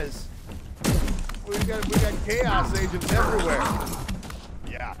eyes. We got Chaos agents everywhere.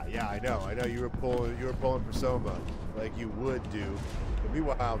 Yeah, I know you were pulling for Soma like you would do. But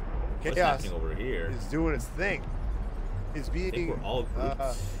meanwhile, Chaos over here is doing its thing. Is being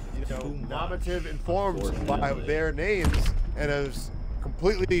nominative informed by their names and is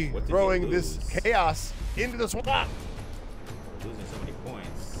completely throwing this chaos into the swamp. We're losing so many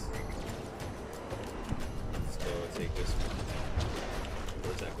points. Let's go take this one.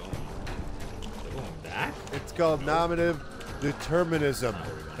 Where's that going? They're going back? It's called nominative determinism,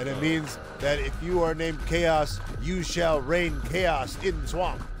 and it means that if you are named Chaos, you shall reign chaos in the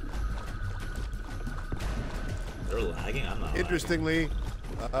swamp. They're lagging? I'm not Interestingly,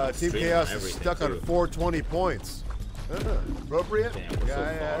 Team Chaos is stuck on 420 points. Appropriate? Damn, we're so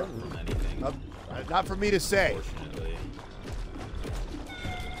far from anything. Not for me to say. Unfortunately.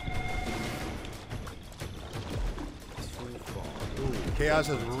 Chaos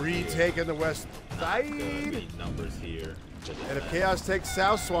has retaken the west side. Numbers here. And if Chaos takes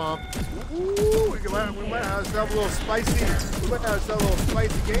South Swamp, ooh, we might have ourselves a little spicy. We might have ourselves a little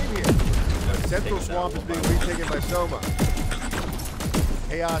spicy game here. Central Swamp is being retaken by Soma.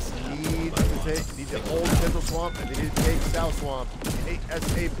 Chaos needs to hold Central Swamp, and they need to take South Swamp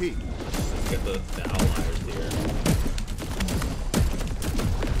ASAP. Let's get the outliers here.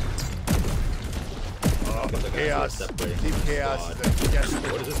 Chaos, Team Chaos is a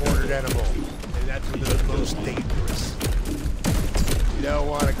desperate cornered animal, and that's one of the most dangerous. You don't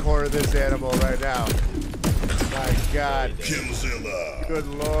want to corner this animal right now. My God. Killzilla. Good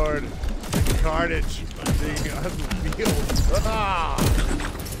Lord. The carnage being unveiled.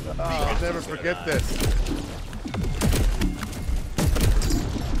 I'll never forget this.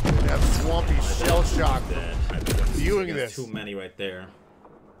 We have Swampy shell shock viewing this. Too many right there.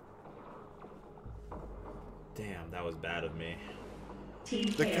 Damn, that was bad of me.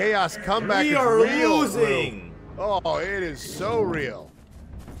 The Chaos comeback is real. We are real. losing. Oh, it is so real.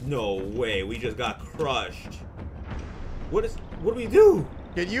 No way, we just got crushed. What do we do?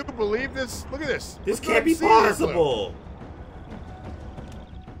 Can you believe this? Look at this. This can't be possible.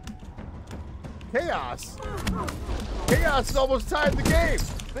 Chaos has almost tied the game.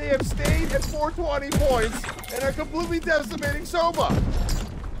 They have stayed at 420 points and are completely decimating Soma.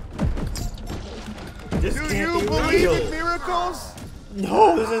 Do you believe in miracles?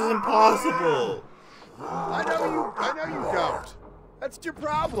 No, this is impossible. I know you don't. That's your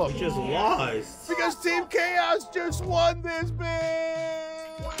problem. We just lost. Because Team Chaos just won this bit.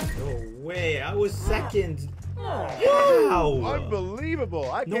 No way, I was second. Wow. Unbelievable.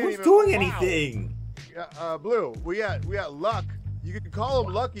 I can't no one's even, doing anything. Blue, we got luck You can call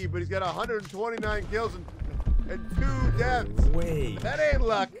him lucky, but he's got 129 kills and 2 deaths. Wait. That ain't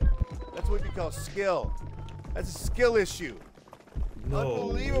luck. That's what you call skill. That's a skill issue. No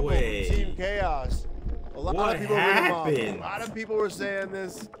Unbelievable way. from Team Chaos. A lot What of people wrote him off. happened? A lot of people were saying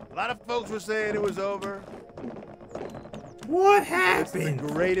this. A lot of folks were saying it was over. What It's happened? the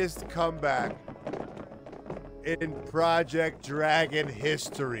greatest comeback in Project Dragon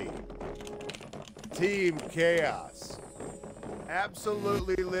history. Team Chaos.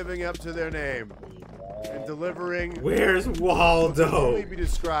 Absolutely living up to their name and delivering Where's what can Waldo? only be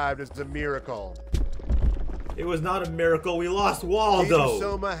described as a miracle. It was not a miracle. We lost Team Waldo.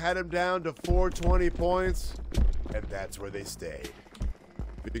 Soma had him down to 420 points, and that's where they stayed.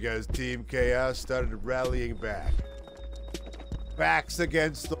 Because Team Chaos started rallying back. Backs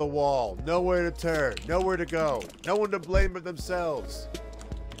against the wall. Nowhere to turn. Nowhere to go. No one to blame but themselves.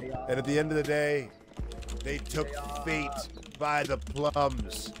 And at the end of the day, they took fate by the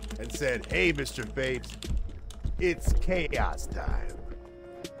plums and said, "Hey, Mr. Fate, it's chaos time."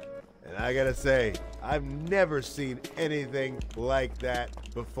 And I gotta say, I've never seen anything like that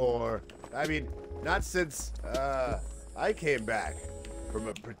before. I mean, not since I came back from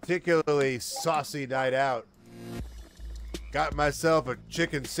a particularly saucy night out. Got myself a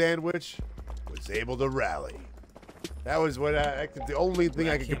chicken sandwich, was able to rally. That was what the only thing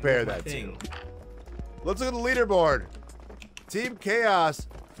I could compare that to. Let's look at the leaderboard. Team Chaos,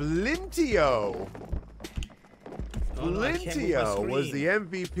 Flintio. Oh, no, I can't move my Flintio was screen. the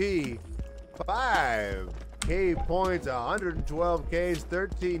MVP. 5K points, 112 Ks,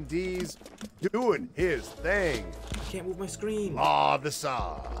 13 Ds, doing his thing. I can't move my screen. Law of the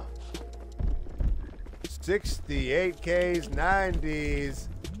Saw. 68 Ks, 9 Ds.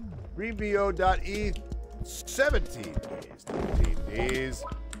 Rebio.eth, 17 Ds, 13 Ds.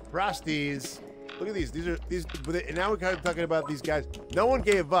 Frosties. Look at these. And now we're kind of talking about these guys. No one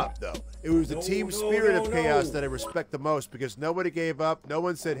gave up, though. It was the team spirit of Chaos that I respect the most because nobody gave up. No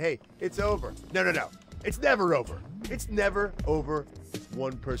one said, "Hey, it's over." No. It's never over. It's never over if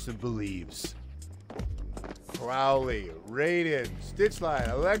one person believes. Crowley, Raiden, Stitchline,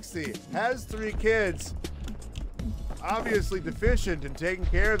 Alexi has 3 kids. Obviously deficient in taking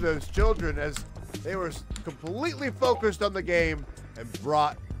care of those children as they were completely focused on the game and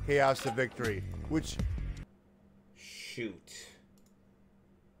brought Chaos to victory, which... Shoot.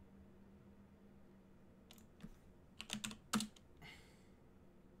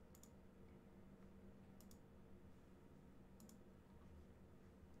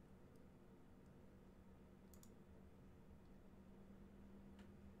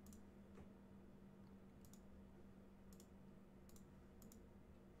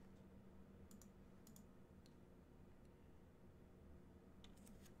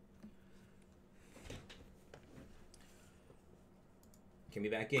 Get me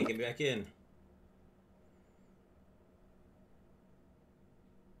back in, get me back in.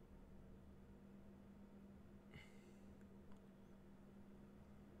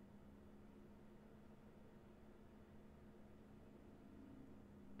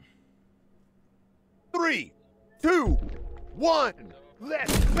 Three, 2, 1,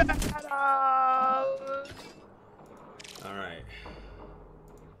 let's battle! Alright.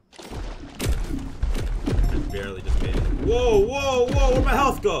 I barely just made it. Whoa! Where'd my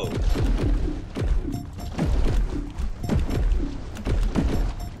health go?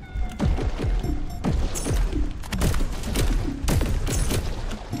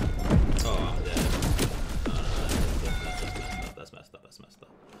 Oh, I'm dead. No, that's messed up.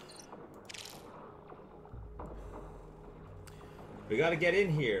 We gotta get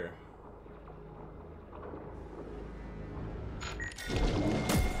in here.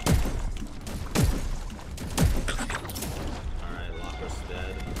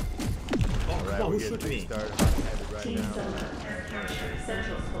 We're getting things started hot-headed right Team now. Soma has captured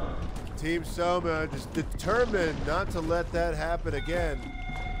Central Spawn. Team Soma just determined not to let that happen again.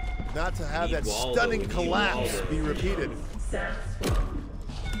 Not to have that stunning collapse be repeated.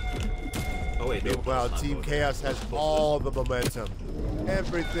 Oh wait, meanwhile, Team Chaos has all the momentum.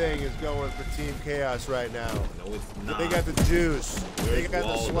 Everything is going for Team Chaos right now. No, it's not. They got the juice. They got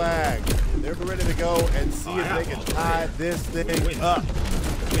the swag. They're ready to go and see if they can tie this thing up.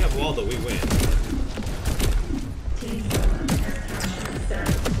 If we have Waldo, we win.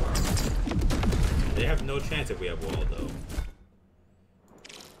 They have no chance if we have Waldo.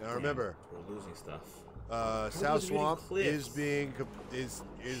 Now remember, we're losing stuff. South Swamp is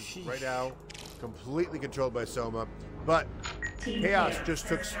right now completely controlled by Soma, but Chaos just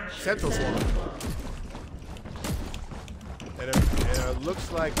took Central Swamp, and it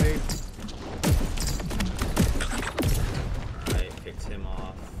looks like they. Alright. him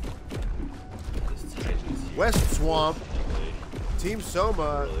off. This Titan's here. West Swamp. Technically. Team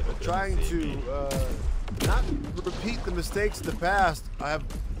Soma Really hope they trying don't see to me. not repeat the mistakes of the past. Have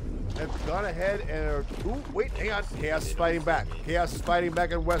gone ahead and are, ooh, wait, hang on. Chaos is fighting back. Chaos is fighting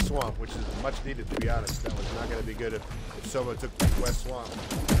back in West Swamp, which is much needed, to be honest. That was not going to be good if Soma took West Swamp.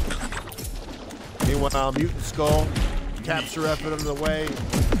 Meanwhile, Mutant Skull, capture effort underway.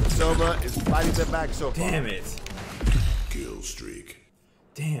 Soma is fighting them back so far. Damn it. Kill streak.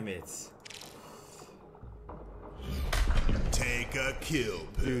 Damn it. Take a kill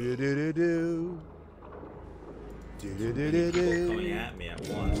pill. Do do do do do. Do do do do People coming do. at me at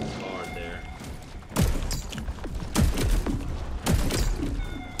once. It's hard there.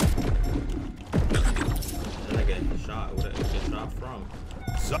 Where did I get shot? Where did I get shot from?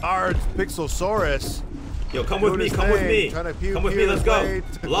 Zard's Pixelsaurus. Yo, come with me, come with me. Come with me, let's go.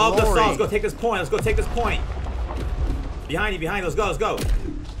 Love the song, let's go take this point, let's go take this point. Behind you, let's go, let's go.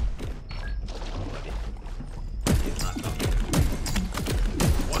 He's not coming.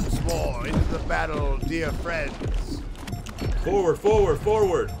 Once more into the battle, dear friends. Forward, forward,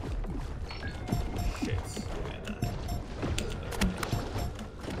 forward. Shit.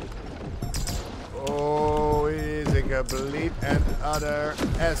 Oh, it is a complete and utter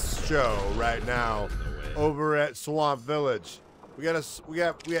S show right now over at Swamp Village. We got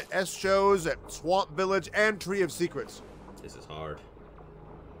S shows at Swamp Village and Tree of Secrets. This is hard.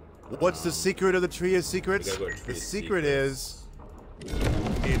 What's the secret of the Tree of Secrets? We gotta go to Tree The of secret Secrets. is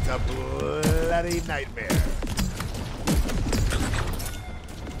it's a bloody nightmare.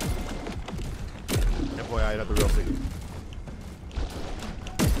 FYI, not the real secret.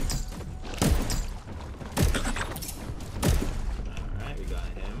 Alright, we got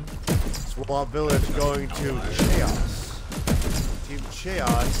him. Swamp Village going to Chaos. Team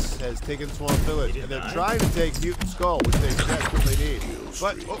Chaos has taken Swamp Village, and they're trying to take Mutant Skull, which they desperately need.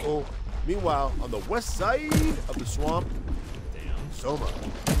 But, meanwhile, on the west side of the swamp, Soma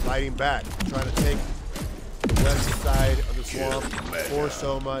fighting back, trying to take the west side of the swamp for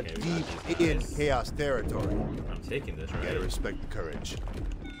Soma deep in Chaos territory. I'm taking this, right? You gotta respect the courage.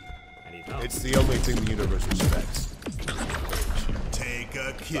 I need help. It's the only thing the universe respects. Take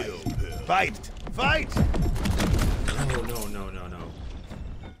a kill pill. Fight! Fight! No, no, no, no, no.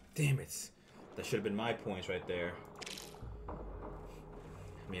 Damn it. That should have been my points right there.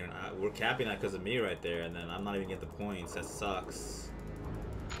 I mean, we're capping that because of me right there, and then I'm not even getting the points. That sucks.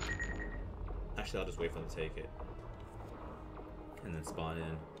 Actually, I'll just wait for them to take it. And then spawn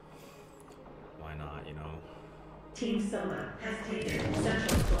in. Why not, you know? Team Soma has taken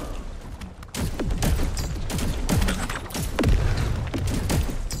Central Floor.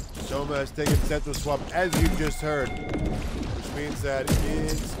 Soma has taken Central Swamp, as you just heard, which means that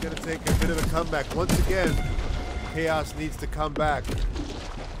it's going to take a bit of a comeback. Once again, Chaos needs to come back.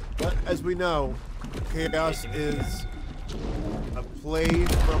 But as we know, Chaos is a play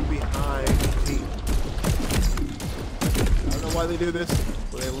from behind team. I don't know why they do this,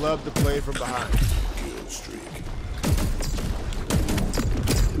 but they love to play from behind. Kill streak.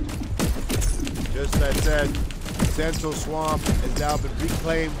 Just as I said, Central Swamp has now been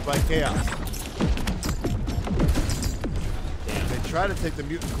reclaimed by Chaos. They try to take the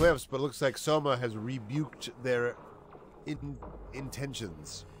Mutant Cliffs, but it looks like Soma has rebuked their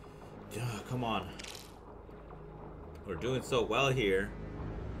intentions. Yeah, come on. We're doing so well here.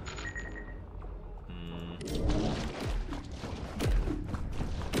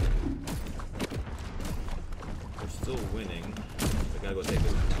 We're still winning. We gotta go take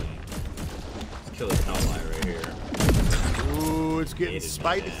this point. Let's kill this outlier right here. Ooh, it's getting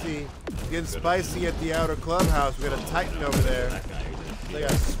spicy. It's getting spicy at the outer clubhouse. We got a Titan over there. They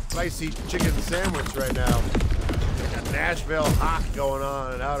got a spicy chicken sandwich right now. They got Nashville hot going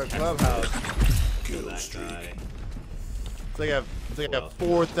on in outer clubhouse. Kill that guy. It's like a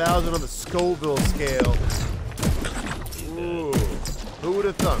 4,000 on the Scoville scale. Ooh, who would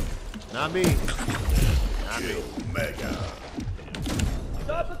have thunk? Not me. Not me. Mega.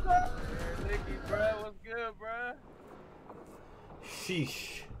 Stop the car! Nicky, bro, what's good, bro?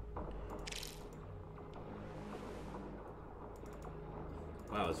 Sheesh.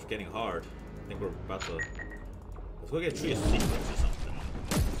 Wow, it's getting hard. I think we're about to... Let's go get Tree of Secrets or something.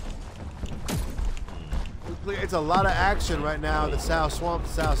 It's a lot of action right now. The South Swamp,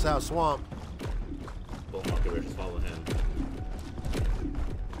 South Swamp. Bull Market, we're just following him.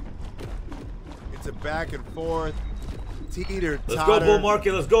 It's a back and forth, teeter totter. Let's go Bull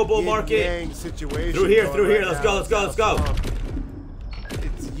Market, let's go Bull Market. Yin-yang situation. Through here, right let's now go, let's go, let's go. Swamp.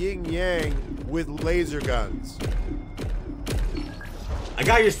 It's yin yang with laser guns. I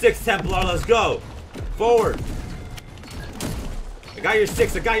got your 6 Templar, let's go. Forward. I got your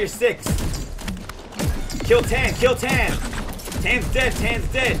 6. I got your 6. Kill Tan. Kill Tan. Tan's dead. Tan's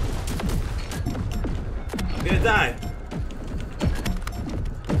dead. I'm gonna die.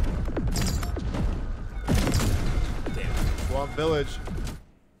 Swamp Village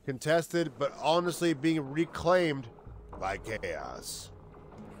contested, but honestly being reclaimed by Chaos.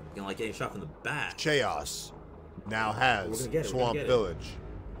 You know, like getting shot from the back. Chaos now has Swamp Village.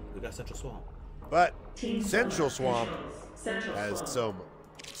 We got Central Swamp. But Central Swamp has Soma.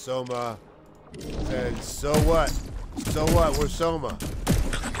 Soma said, so what? So what? We're Soma.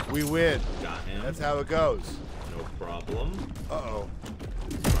 We win. Got him. That's how it goes. No problem. Uh-oh.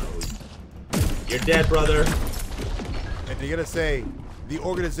 You're dead, brother. And you gotta say, the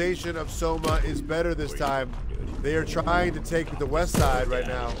organization of Soma is better this time. They are trying to take the west side right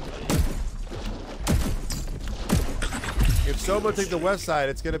now. If Soma takes the west side,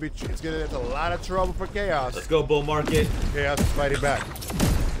 it's a lot of trouble for Chaos. Let's go, bull market. Chaos is fighting back.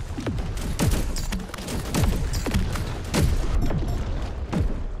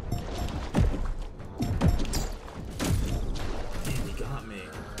 Damn, he got me.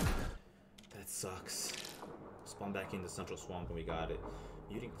 That sucks. Spawn back into Central Swamp and we got it.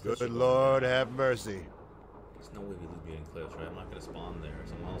 Good Lord, have mercy. There's no way we lose Mutant Cliffs, right? I'm not gonna spawn there.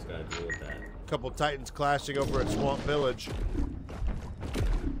 Someone else gotta deal with that. Couple Titans clashing over at Swamp Village,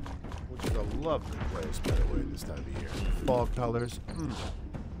 which is a lovely place, by the way, this time of year. Fall colors.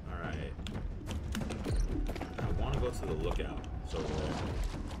 Alright. I want to go to the lookout. So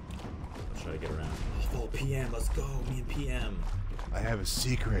let's try to get around. Oh, PM, let's go. Me and PM. I have a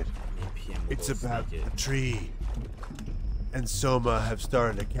secret. Me and PM will It's go about sneak it. a tree. And Soma have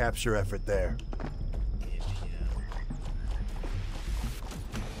started a capture effort there. Me and PM.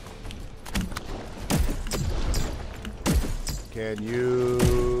 Can you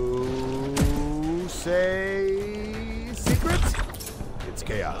say secret? It's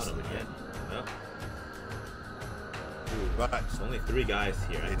chaos. Yep. But There's only 3 guys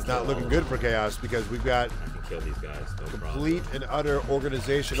here. it's not looking good for chaos because we've got I can kill these guys. No complete problem. and utter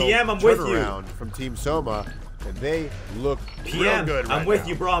organizational PM, I'm with you. turnaround from Team Soma, and they look real PM, good right I'm with now.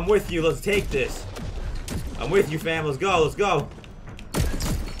 you, bro. I'm with you. Let's take this. I'm with you, fam. Let's go. Let's go.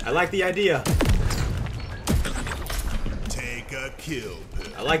 I like the idea. Take a kill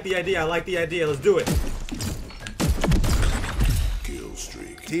pill. I like the idea. I like the idea. Let's do it. Kill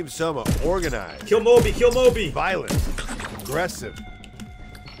streak. Team Soma organized, Kill Moby. Kill Moby. violent, aggressive.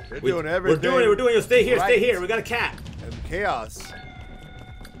 They're doing everything. We're doing it. Stay here. right. Stay here. We got a cat. And chaos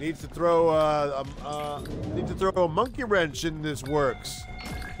needs to throw a monkey wrench in this works.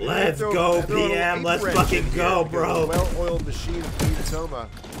 Let's Throw go, a little PM. ink Let's wrench fucking in go, here, bro. because the well-oiled machine of Team Soma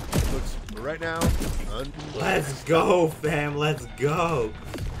looks right now. Let's go, fam. Let's go.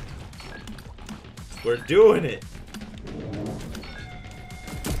 We're doing it.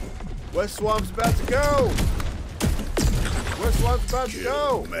 West Swamp's about to go. West Swamp's about to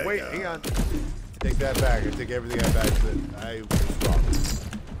go. Mega. Wait, hang on. Take that back. I take everything I back. I was wrong.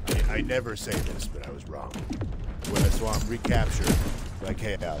 I never say this, but I was wrong. West Swamp recaptured by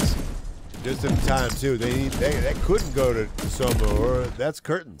Chaos. Just in time too. They couldn't go to Soma, or that's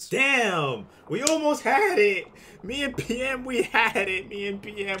curtains. Damn. We almost had it. Me and PM, we had it. Me and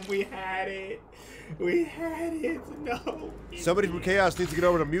PM, we had it. We had it. No. Somebody from Chaos needs to get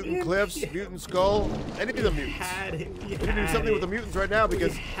over to Mutant Cliffs, Mutant Skull, any of the mutants. Had it. We They need to do something with the mutants right now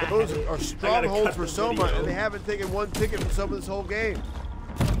because those are strongholds for Soma, and they haven't taken one ticket from Soma this whole game.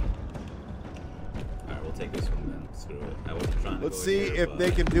 Alright, we'll take this one then. Screw it. I wasn't trying to Let's go see here, if but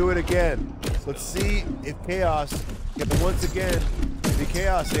they can do it again. Let's see if Chaos can once again be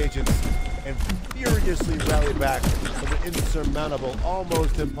Chaos agents and furiously rally back from an insurmountable,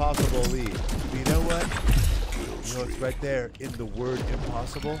 almost impossible lead. But you know what? You know, it's right there in the word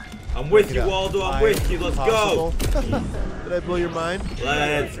impossible. I'm with Look you, it up. Waldo. I'm with you. Let's go. Impossible. Did I blow your mind?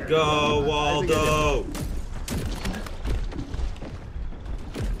 Let's go, Waldo.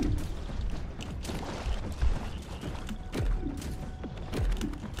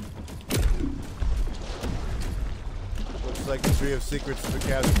 Looks like the Tree of Secrets has been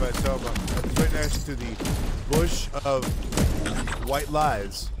captured by Soma. It's right next to the bush of white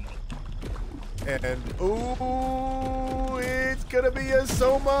lies. And, ooh, it's gonna be a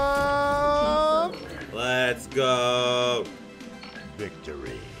Soma Let's go.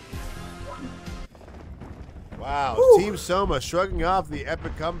 victory. Wow, Woo. Team Soma shrugging off the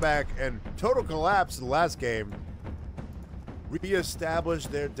epic comeback and total collapse in the last game. Re-establish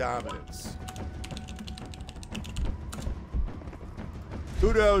their dominance.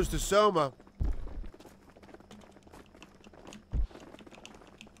 Kudos to Soma.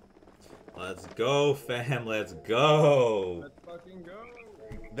 Let's go, fam. Let's go. fucking go.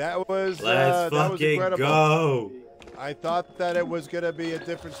 That was Let's that was fucking incredible. go. I thought that it was gonna be a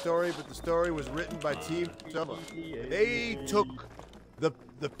different story, but the story was written by Team Soma. They took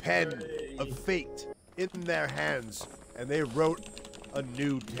the pen of fate in their hands and they wrote a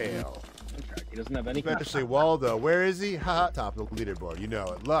new tale. He doesn't have any. Especially Waldo. Where is he? Haha, top of the leaderboard. You know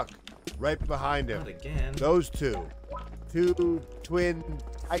it. Look, right behind him. Not again. Those two twin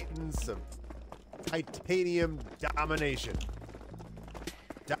titans of titanium domination.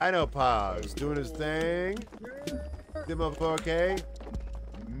 Dinopause doing his thing. Demo 4K.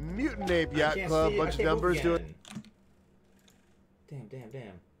 Mutant Ape Yacht Club, bunch of numbers doing.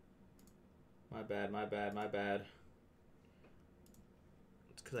 Damn. My bad.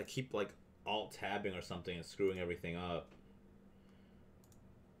 It's because I keep like alt tabbing or something and screwing everything up.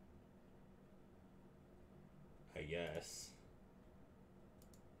 I guess.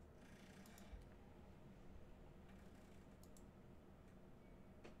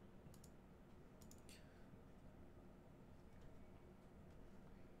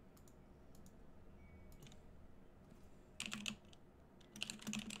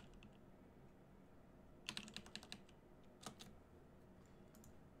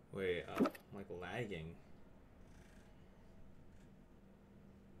 Wait, I'm like lagging.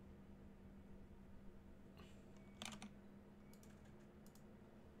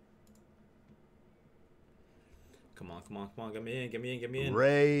 Come on, get me in.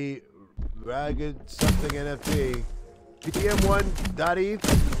 Ray Ragged something NFT.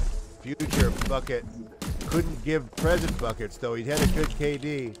 PM1.ETH. Future bucket. Couldn't give present buckets, though he had a good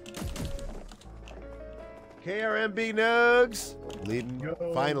KD. KRMB Nugs leading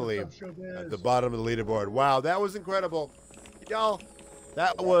finally at the bottom of the leaderboard. Wow, that was incredible. Y'all,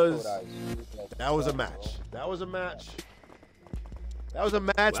 that was a match. That was a match. That was a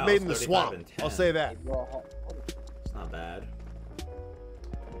match Wow, made in the 35 swamp. and 10. I'll say that. It's not bad.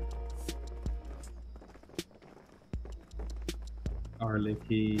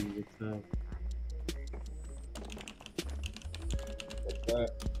 Arlicky, what's up? What's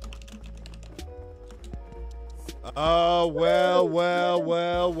that? Oh, well.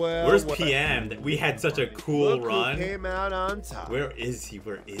 Where's PM? We had such a cool Look run. who came out on top. Where is he,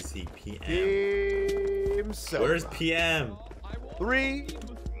 PM? Team Soma. Where's PM? 3,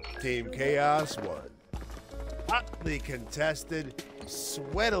 Team Chaos 1. Hotly contested,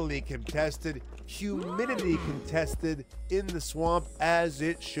 sweatily contested, humidity contested in the swamp as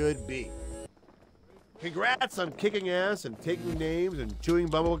it should be. Congrats on kicking ass and taking names and chewing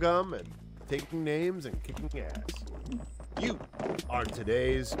bubblegum and taking names and kicking ass. You are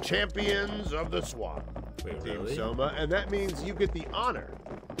today's champions of the swamp. Wait, Team really? Soma, and that means you get the honor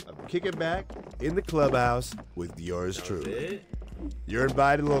of kicking back in the clubhouse with yours That was truly. it? You're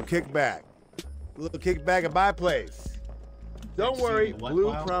invited a little kickback. A little kickback at my place. Don't worry,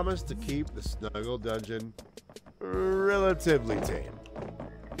 Blue promised to keep the snuggle dungeon relatively tame.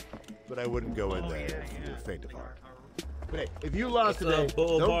 But I wouldn't go in there if you're faint of heart. But hey, if you lost today,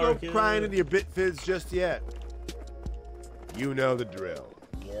 don't go crying into your bitfids just yet. You know the drill.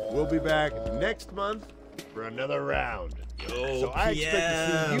 We'll be back next month for another round. So I expect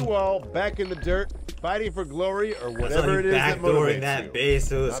to see you all back in the dirt, fighting for glory or whatever it is that motivates that you.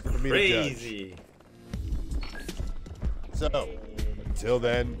 base, it was Not for me to judge. crazy. So, until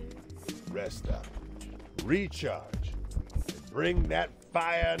then, rest up, recharge, and bring that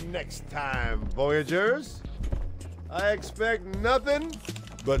fire next time, Voyagers. I expect nothing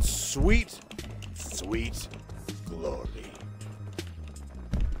but sweet, sweet glory.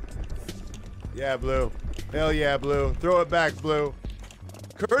 Yeah, Blue. Hell yeah, Blue. Throw it back, Blue.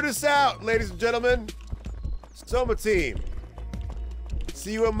 Curtis out, ladies and gentlemen. Soma team.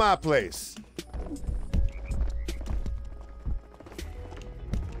 See you at my place.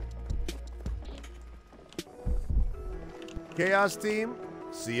 Chaos team,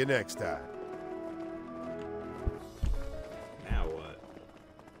 see you next time. Now what?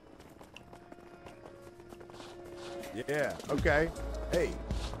 Yeah, okay. Hey.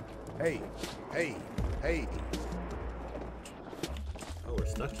 Oh, we're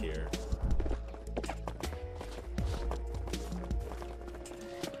stuck here.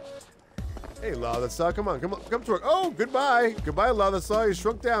 Hey, Lava Saw, come to work. Oh, goodbye. Goodbye, Lava Saw. You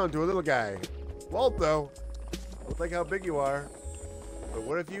shrunk down to a little guy. Walt, though, look like how big you are. But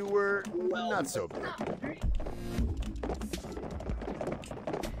what if you were not so big?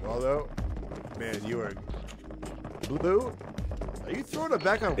 Waldo, man, you are Blue. Are you throwing it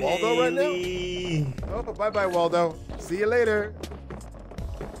back on Waldo right now? Oh, bye-bye, Waldo. See you later.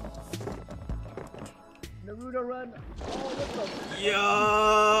 Naruto run.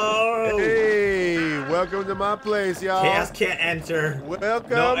 Yo! Hey, well Welcome to my place, y'all. Chaos can't enter. Welcome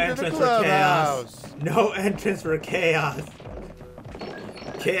No to the entrance for chaos. clubhouse. No entrance for chaos.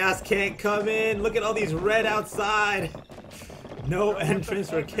 Chaos can't come in. Look at all these red outside. No entrance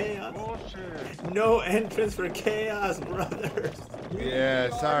for chaos. No entrance for chaos, brothers.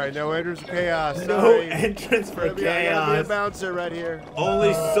 Yeah, sorry, no entrance for chaos. No Sorry. entrance for I gotta be a chaos. bouncer right here.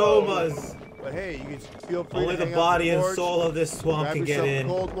 Only Somas. But hey, you can feel free Only to the hang out body on the and porch, soul of this swamp grab can get yourself in. a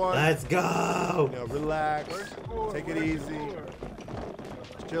cold one. Let's go. You know, relax. Take it easy.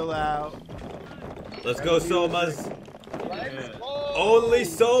 Chill out. Let's go, Somas. Only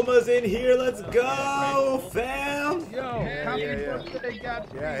Somas in here. Let's go, fam. Yeah,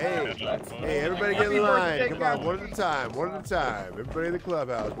 hey, everybody get in line. Come on, one at a time, one at a time. Everybody in the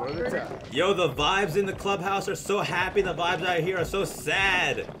clubhouse, one at a time. Yo, the vibes in the clubhouse are so happy. The vibes out here are so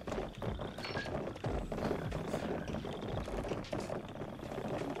sad.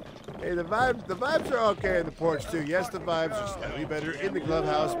 Hey, the vibes are okay in the porch too. Yes, the vibes are slightly better in the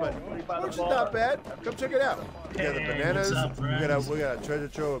clubhouse, but the porch is not bad. Come check it out. We got the bananas. We got a treasure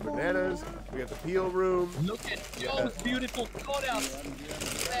trove of bananas. We got the peel room. Look at those beautiful Kodas.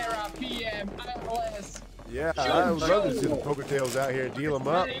 Sarah PM IOS. Yeah, I would love to see the poker tails out here. Deal them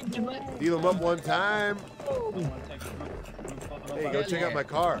up. Deal them up one time. Hey, go check out my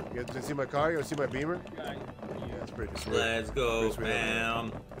car. You guys see my car? You want to see my Beamer? Yeah, it's pretty sweet. Let's go,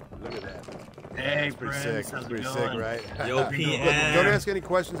 fam. Look at that. Hey, It's pretty friends, sick. how's It's it pretty going? sick, right? Yo, Look, PM. don't ask any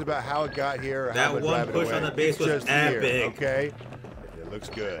questions about how it got here or how That I'm one drive it push away. on the base It's was just here, epic. okay? It looks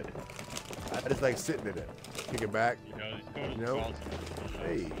good. I just like sitting in it. Kick it back. You know?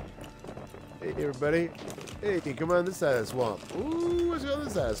 Hey. Hey, everybody. Hey, come on this side of the swamp. Ooh, let's go on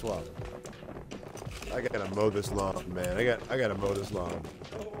this side of the swamp. I gotta mow this lawn, man. I gotta mow this lawn.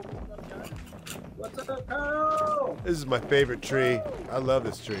 What's up, Carl? This is my favorite tree. I love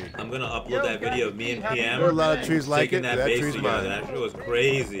this tree. I'm gonna upload that video of me and PM. There are a lot of trees like taking it. that That base tree's together. mine. That shit was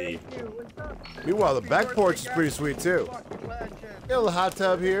crazy. Meanwhile, the back porch is pretty sweet too. Got a little hot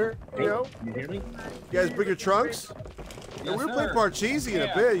tub here. You know, You hear me? you guys bring your trunks. Yeah, we're playing Parcheesi in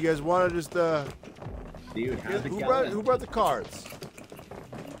a bit. You guys want to just Dude, how's it who brought the cards?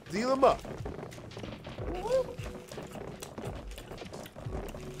 Deal them up.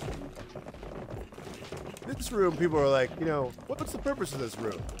 This room, people are like, you know, what's the purpose of this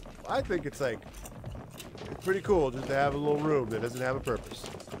room? I think it's like, it's pretty cool just to have a little room that doesn't have a purpose.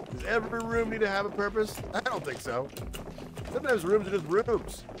 Does every room need to have a purpose? I don't think so. Sometimes rooms are just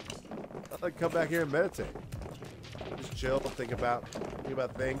rooms. I like to come back here and meditate. Just chill, think about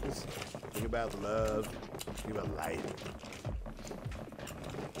things, think about love, think about life.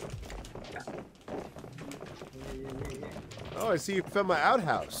 Oh, I see you found my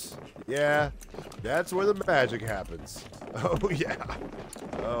outhouse. Yeah, that's where the magic happens. Oh yeah.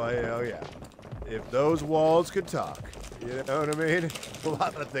 Oh yeah. If those walls could talk, you know what I mean? A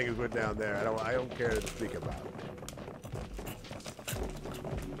lot of things went down there. I don't care to speak about.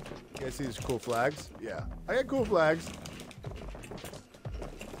 You guys see these cool flags? Yeah, I got cool flags.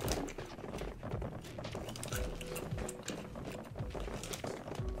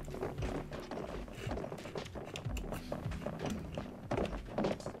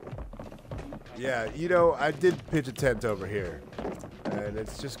 Yeah, you know, I did pitch a tent over here, and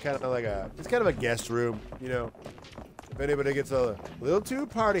it's just kind of like a guest room, you know. If anybody gets a little too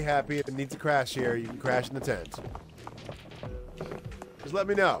party happy and needs to crash here, you can crash in the tent. Just let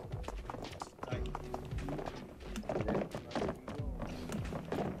me know.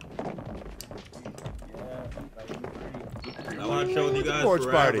 I want to show with you guys Porch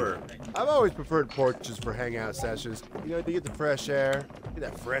forever. party. I've always preferred porches for hangout sessions. You know, you get the fresh air, get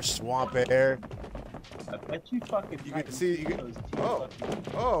that fresh swamp air. I bet you fucking. You can see. Well,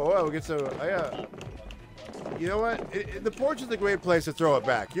 we get some. You know what? The porch is a great place to throw it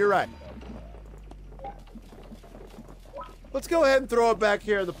back. You're right. Let's go ahead and throw it back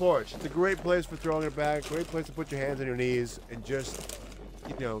here on the porch. It's a great place for throwing it back. Great place to put your hands on your knees and just,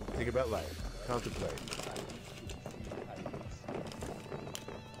 you know, think about life, contemplate.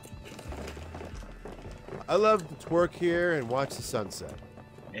 I love to twerk here and watch the sunset.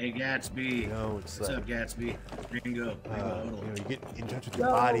 Hey, Gatsby. You know, it's What's like, up, Gatsby? Ringo. you know, you get in touch with your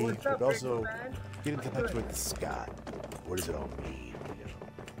body, but also get in touch with the sky. What does it all mean?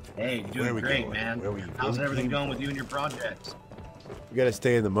 Hey, you're doing great, man. How's everything going with you and your projects? We gotta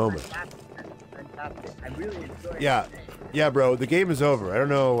stay in the moment. I really enjoyed Yeah, bro. The game is over. I don't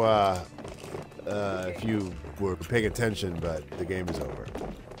know if you were paying attention, but the game is over.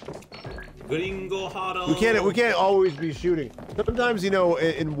 Gringo Hado. We can't always be shooting. Sometimes, you know,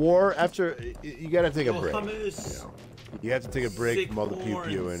 in war, after you gotta take a break. You know. You have to take a break Sick from all the pew horns.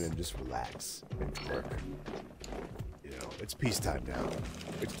 pewing and just relax and twerk. You know, it's peacetime now.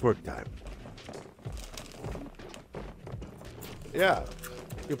 It's twerk time. Yeah.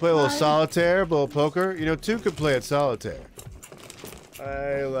 You play a little solitaire, a little poker. You know, two could play at solitaire.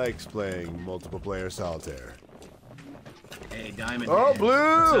 I likes playing multiple player solitaire. Hey, Diamond. Oh, Man. Blue!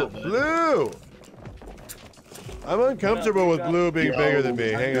 What's up, bud? Blue! I'm uncomfortable with Blue being bigger than me.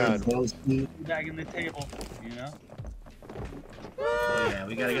 Hang on. Bagging the table, you know? Oh, yeah,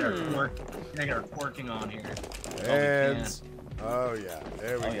 we gotta get our twerking on here. And oh yeah,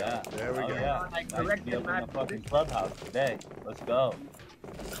 there we go. Yeah. There we go. Yeah. Nice to be up in the fucking clubhouse today. Let's go.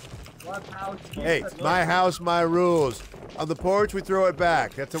 Hey, my house, my rules. On the porch, we throw it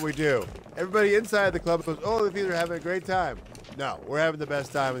back. That's what we do. Everybody inside the club goes, oh, the people are having a great time. No, we're having the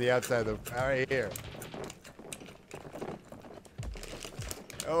best time on the outside of the right here.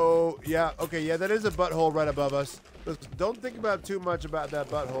 Oh, yeah, okay, yeah, that is a butthole right above us. Listen, don't think about too much about that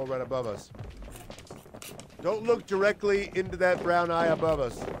butthole right above us. Don't look directly into that brown eye above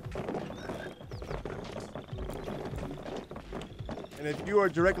us. And if you are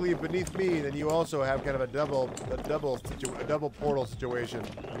directly beneath me, then you also have kind of a double portal situation.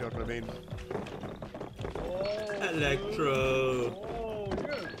 You know what I mean? Electro. Oh,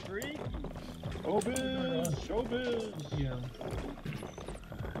 you're a freak. Showbiz! Showbiz! Yeah.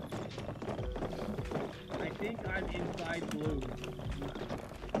 I think I'm inside Blue.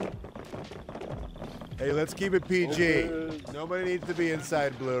 Hey, let's keep it PG. Nobody needs to be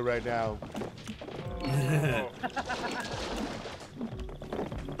inside Blue right now. Hello.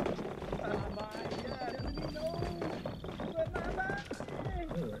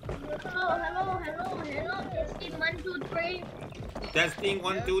 Testing 1, 2, 3. Testing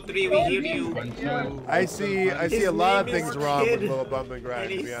 1, 2, 3. We hear you. I see a lot of things wrong with Little Bump and Grind, And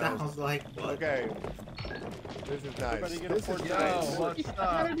to he be honest. sounds like what? Okay. This is nice. This is Yo, nice. what's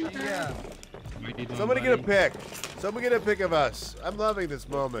up? Yeah. Somebody get a pic. Somebody get a pic of us. I'm loving this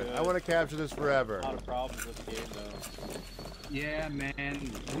moment. I want to capture this forever. A lot of problems with the game though. Yeah, man.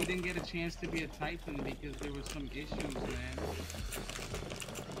 We didn't get a chance to be a Titan because there was some issues, man.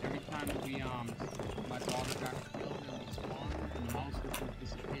 Every time we my daughter got killed and we spawned, and the mouse would just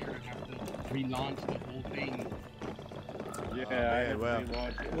disappear and have to relaunch the whole thing. Yeah, well.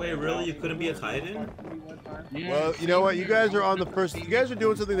 Wait, really? You couldn't be a Titan? Yeah, Well, you know what? You guys are on the first. You guys are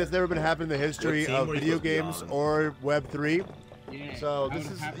doing something that's never been happened in the history What team of were you video supposed to be games on? or Web3. Yeah, So I this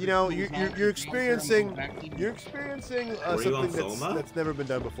would is, have to you know, close you're out you're the experiencing browser and go back in. you're experiencing Were you on something Soma? that's never been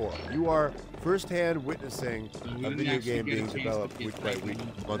done before. You are firsthand witnessing So we a didn't video actually game get a being chance to developed get week by Titan, week,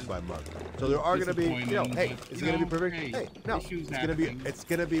 which month is- by month. So there are going to be, hey, disappointing, it's but, going to be you perfect. know, Hey, no, issues it's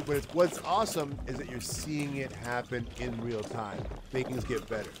going to be, happen. but what's awesome is that you're seeing it happen in real time. Things get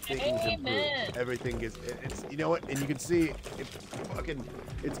better. Things improve. Everything gets, it's, you know what? And you can see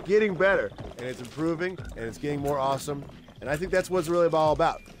it's getting better and it's improving and it's getting more awesome. And I think that's what's really all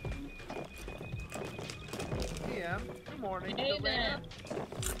about. Yeah. Good morning. Hey, man.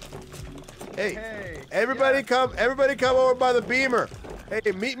 Hey, everybody come over by the Beamer.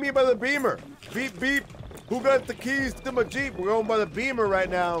 Hey, meet me by the Beamer. Beep beep. Who got the keys to my Jeep? We're going by the Beamer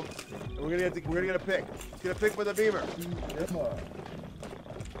right now. And we're gonna get a pick. Let's get a pick by the Beamer.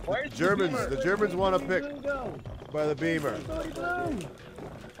 The Germans want a pick by the Beamer.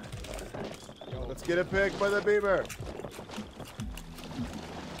 Let's get a pick by the Beamer.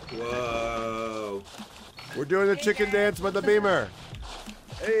 Whoa. We're doing the chicken dance by the Beamer.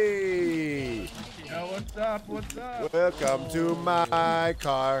 Hey. Yo, what's up? What's up? Welcome to my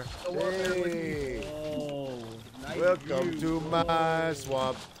car. Hey. Oh, nice Welcome view. to my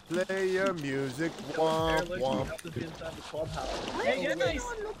swamp. Play your music. Womp womp. Hey, guys.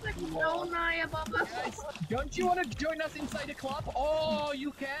 Look like so nice above us. Don't you want to join us inside the club? Oh,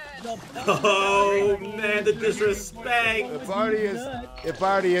 you can. Oh man, the disrespect. The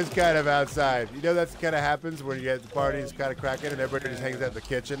party is kind of outside. You know that's kind of happens when you get the party is kind of cracking and everybody just hangs out in the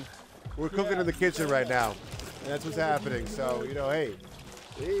kitchen. We're cooking in the kitchen right now, and that's what's happening. So you know, hey.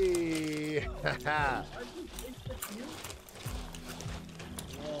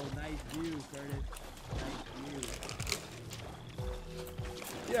 Oh, nice view, Curtis. Nice view.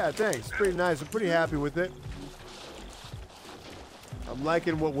 Yeah, thanks. Pretty nice. I'm pretty happy with it. I'm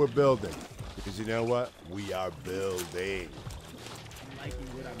liking what we're building. Because you know what? We are building. I'm liking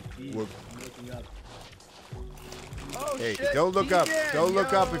what I'm seeing. We're- I'm looking up. Hey, don't look up. Don't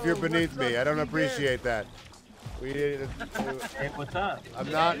look up if you're beneath me. I don't appreciate that. Hey, what's up? I'm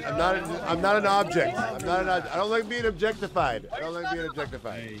not an object. I don't like being objectified. I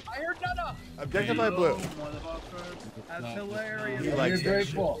heard none. Objectify Blue. That's hilarious. He likes that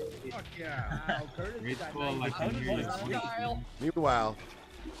shit. Fuck yeah. Meanwhile,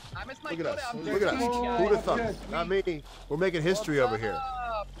 look at us. Look at us. Who'd have thought? Not me. We're making history over here.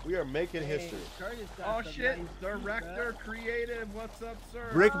 We are making history. Oh shit, Director Creative, what's up, sir?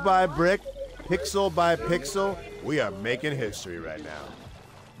 Brick by brick, pixel by pixel, we are making history right now.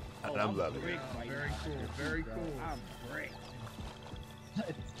 And I'm loving it. Very cool, very cool. I'm great.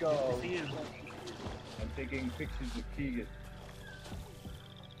 Let's go. I'm taking pictures of Keegan.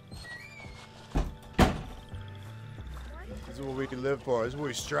 This is what we can live for. This is what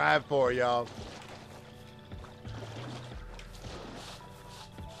we strive for, y'all.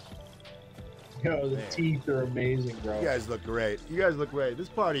 Yo, the teeth are amazing, bro. You guys look great. This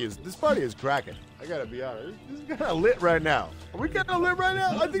party is cracking. I gotta be honest. This is kind of lit right now. Are we kind of lit right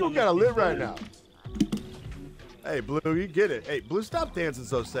now? I think we're kind of lit right now. Hey, Blue, you get it. Hey, Blue, stop dancing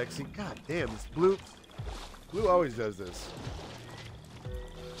so sexy. God damn, this Blue. Blue always does this.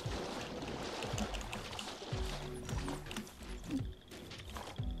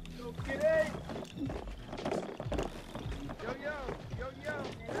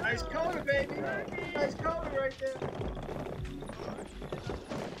 Nice color, baby. Nice color right there.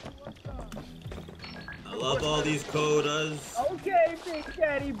 I love all these Kodas. Okay, Big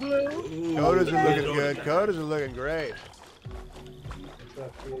Daddy Blue. Ooh, Kodas are looking good. Kodas are looking great. Can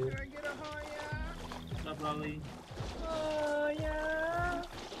I get a What's up, Lolly? oh yeah?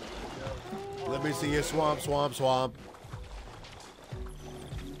 Let me see your swamp. What's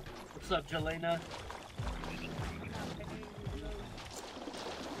up, Jelena?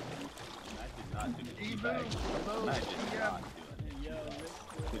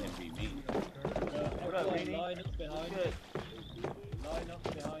 Couldn't be me. What up, lady? Line up behind me. Line up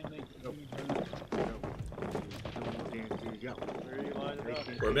behind me.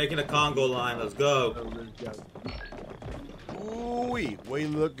 We're making a Congo line. Let's go. Ooh-wee, we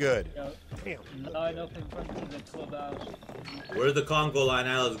look good. Damn. Line up in front of the clubhouse. Where's the Congo line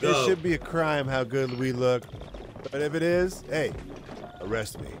at? Let's It go. should be a crime how good we look. But if it is, hey,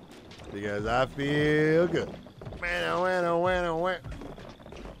 arrest me. Because I feel good.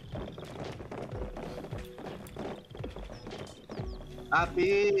 I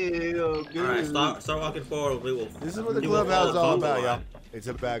feel good. Alright, start walking forward. This is what the clubhouse is all about, y'all. It's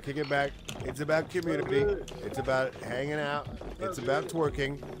about kicking back. It's about community. It's about hanging out. It's about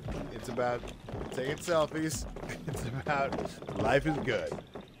twerking. It's about taking selfies. It's about life is good.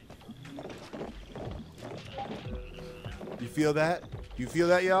 You feel that? You feel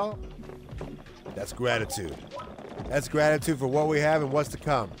that, y'all? That's gratitude. That's gratitude for what we have and what's to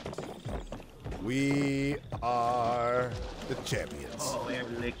come. We are the champions. Oh,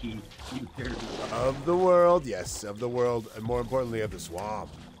 Licky, you dirty. Of the world, yes, of the world, and more importantly, of the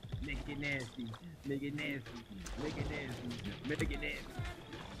swamp. Make it nasty. Make it nasty. Make it nasty. Make it nasty.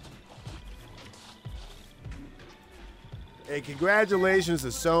 Hey, congratulations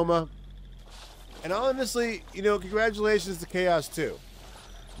to Soma. And honestly, you know, congratulations to Chaos too.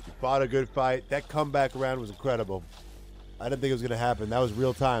 You fought a good fight. That comeback round was incredible. I didn't think it was going to happen. That was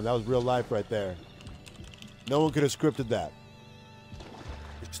real time. That was real life right there. No one could have scripted that.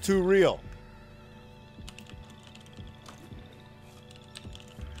 It's too real.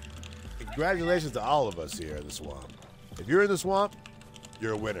 Congratulations to all of us here in the swamp. If you're in the swamp,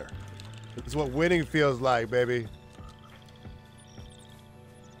 you're a winner. This is what winning feels like, baby.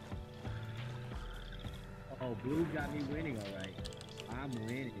 Oh, Blue got me winning, all right. I'm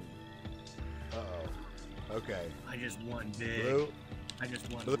winning. Uh-oh. Okay. I just won big. Blue? I just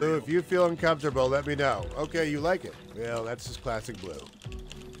won. Blue, if you feel uncomfortable, let me know. Okay, you like it. Well, that's just classic Blue.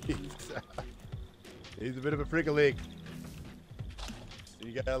 He's a bit of a freak a leak.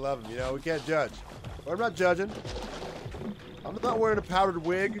 You gotta love him. You know, we can't judge. But I'm not judging. I'm not wearing a powdered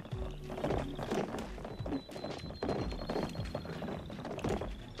wig.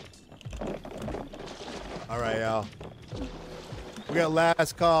 All right, y'all. We got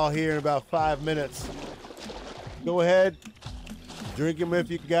last call here in about 5 minutes. Go ahead. Drink them if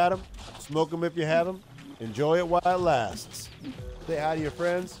you got them. Smoke them if you have them. Enjoy it while it lasts. Say hi to your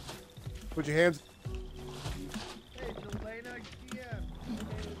friends. Put your hands.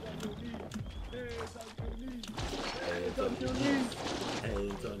 Hands on your knees.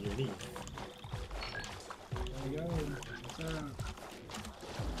 Hands on your knees. There you go.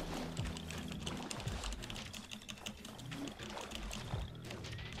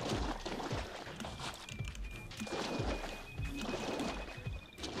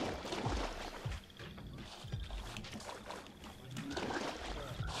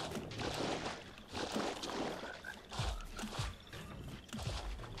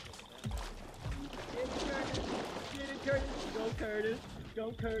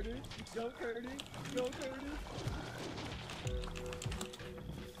 Go Curtis. Go Curtis. Go Curtis.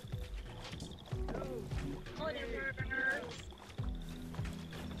 Whatever.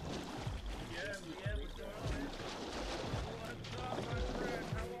 Yeah, what's going on? What's up, my friend?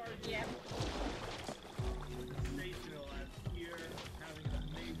 How are you? Yep. Sensational. I'm here having an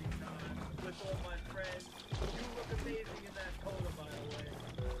amazing time with all my friends. You look amazing in that Koda, by the way.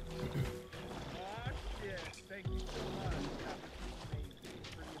 Aw, shit. Thank you so much. That was amazing.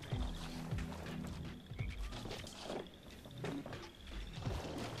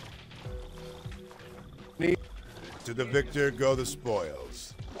 Pretty amazing. To the victor go the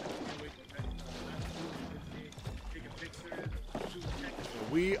spoils.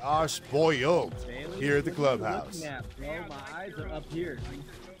 We are spoiled here at the clubhouse. Looking at, bro? My eyes are up here.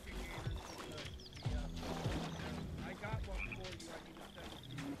 I got one for you. I need to send it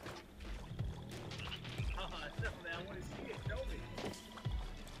to you. No, man, I want to see it. Show me.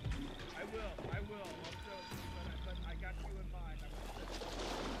 I will. I'll show you. But I got you in mind. I want to send it to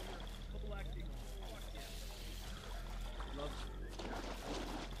you. Collecting. Fuck yeah. Love it.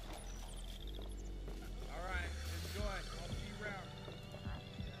 All right. Enjoy. I'll see you around.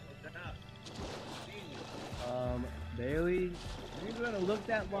 Bailey, if you're gonna look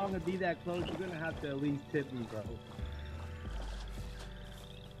that long and be that close, you're gonna have to at least tip me, bro.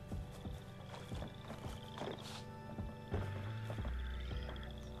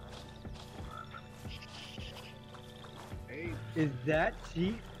 Hey, is that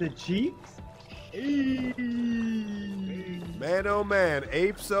the Chiefs? Hey. Man, oh man,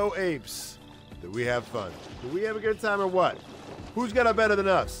 apes, oh apes. Did we have fun? Did we have a good time or what? Who's got it better than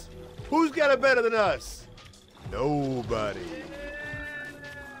us? Who's got it better than us? Nobody.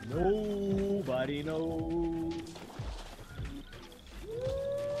 Nobody knows.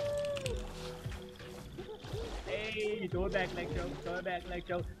 Hey, throw it back like Joe. Throw it back like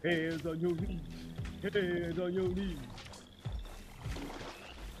Joe. Hands on your knees. Hands on your knees.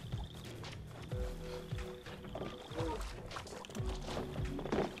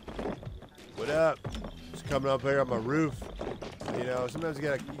 What up? Just coming up here on my roof. You know, sometimes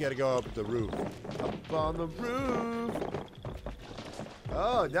you gotta go up the roof. Up on the roof.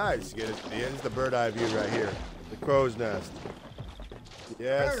 Oh, nice. Here's the bird eye view right here. The crow's nest.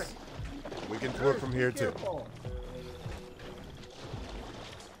 Yes. We can work from here too.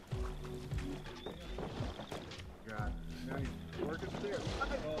 God. Nice. Working clear.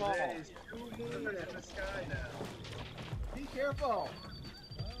 Oh, there is 2 moons in the sky now. Be careful.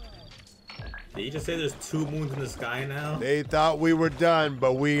 Did you just say there's 2 moons in the sky now? They thought we were done,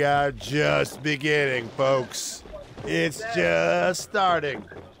 but we are just beginning, folks. It's just starting.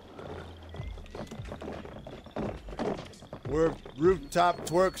 We're rooftop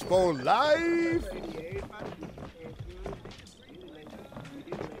twerks for life.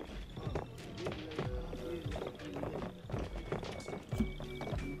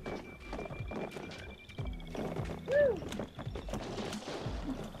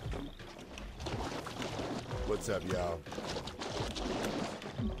 What's up, y'all?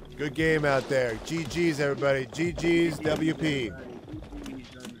 Good game out there. GG's, everybody. GG's, WP.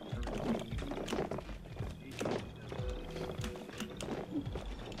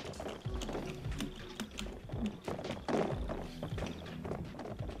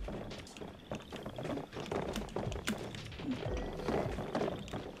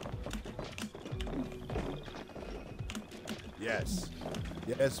 Yes.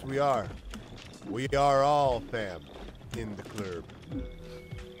 Yes, we are. We are all fam in the club.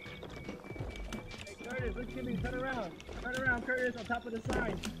 Hey, Curtis, look at me. Turn around. Turn around, Curtis, on top of the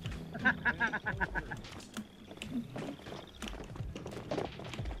sign.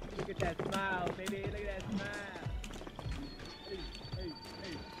 Look at that smile, baby. Look at that smile. Hey, hey,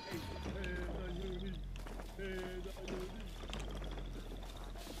 hey, hey. Hands on your knees. Hands on your knees.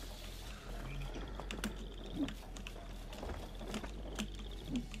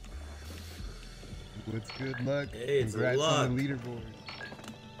 What's good luck? Hey, it's Congrats luck. on the leaderboard.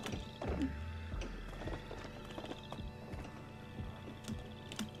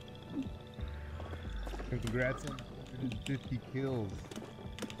 Congrats on 150 kills.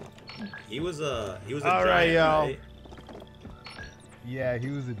 He was a All right, giant, y'all. right? Yeah, he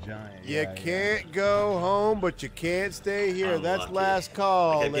was a giant. You can't go home, but you can't stay here. That's Unlucky. last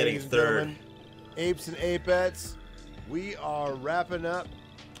call, I kept getting ladies and third. gentlemen. Apes and apettes, we are wrapping up.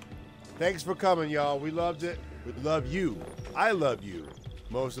 Thanks for coming, y'all. We loved it. We love you. I love you.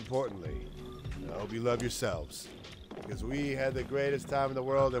 Most importantly, I hope you love yourselves. Because we had the greatest time in the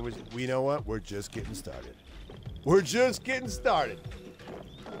world, and we know what? We're just getting started. We're just getting started.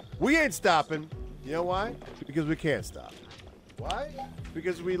 We ain't stopping. You know why? Because we can't stop. Why?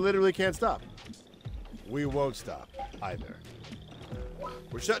 because we literally can't stop. We won't stop either.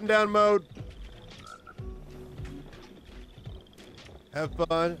 We're shutting down mode. Have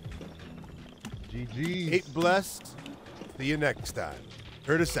fun. GG's. 8 blessed. See you next time.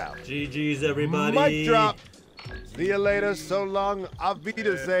 Turn us out. GG's, everybody. Mic drop. See you later. So long. Auf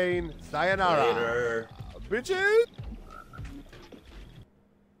Wiedersehen. Sayonara. Later. Bitches.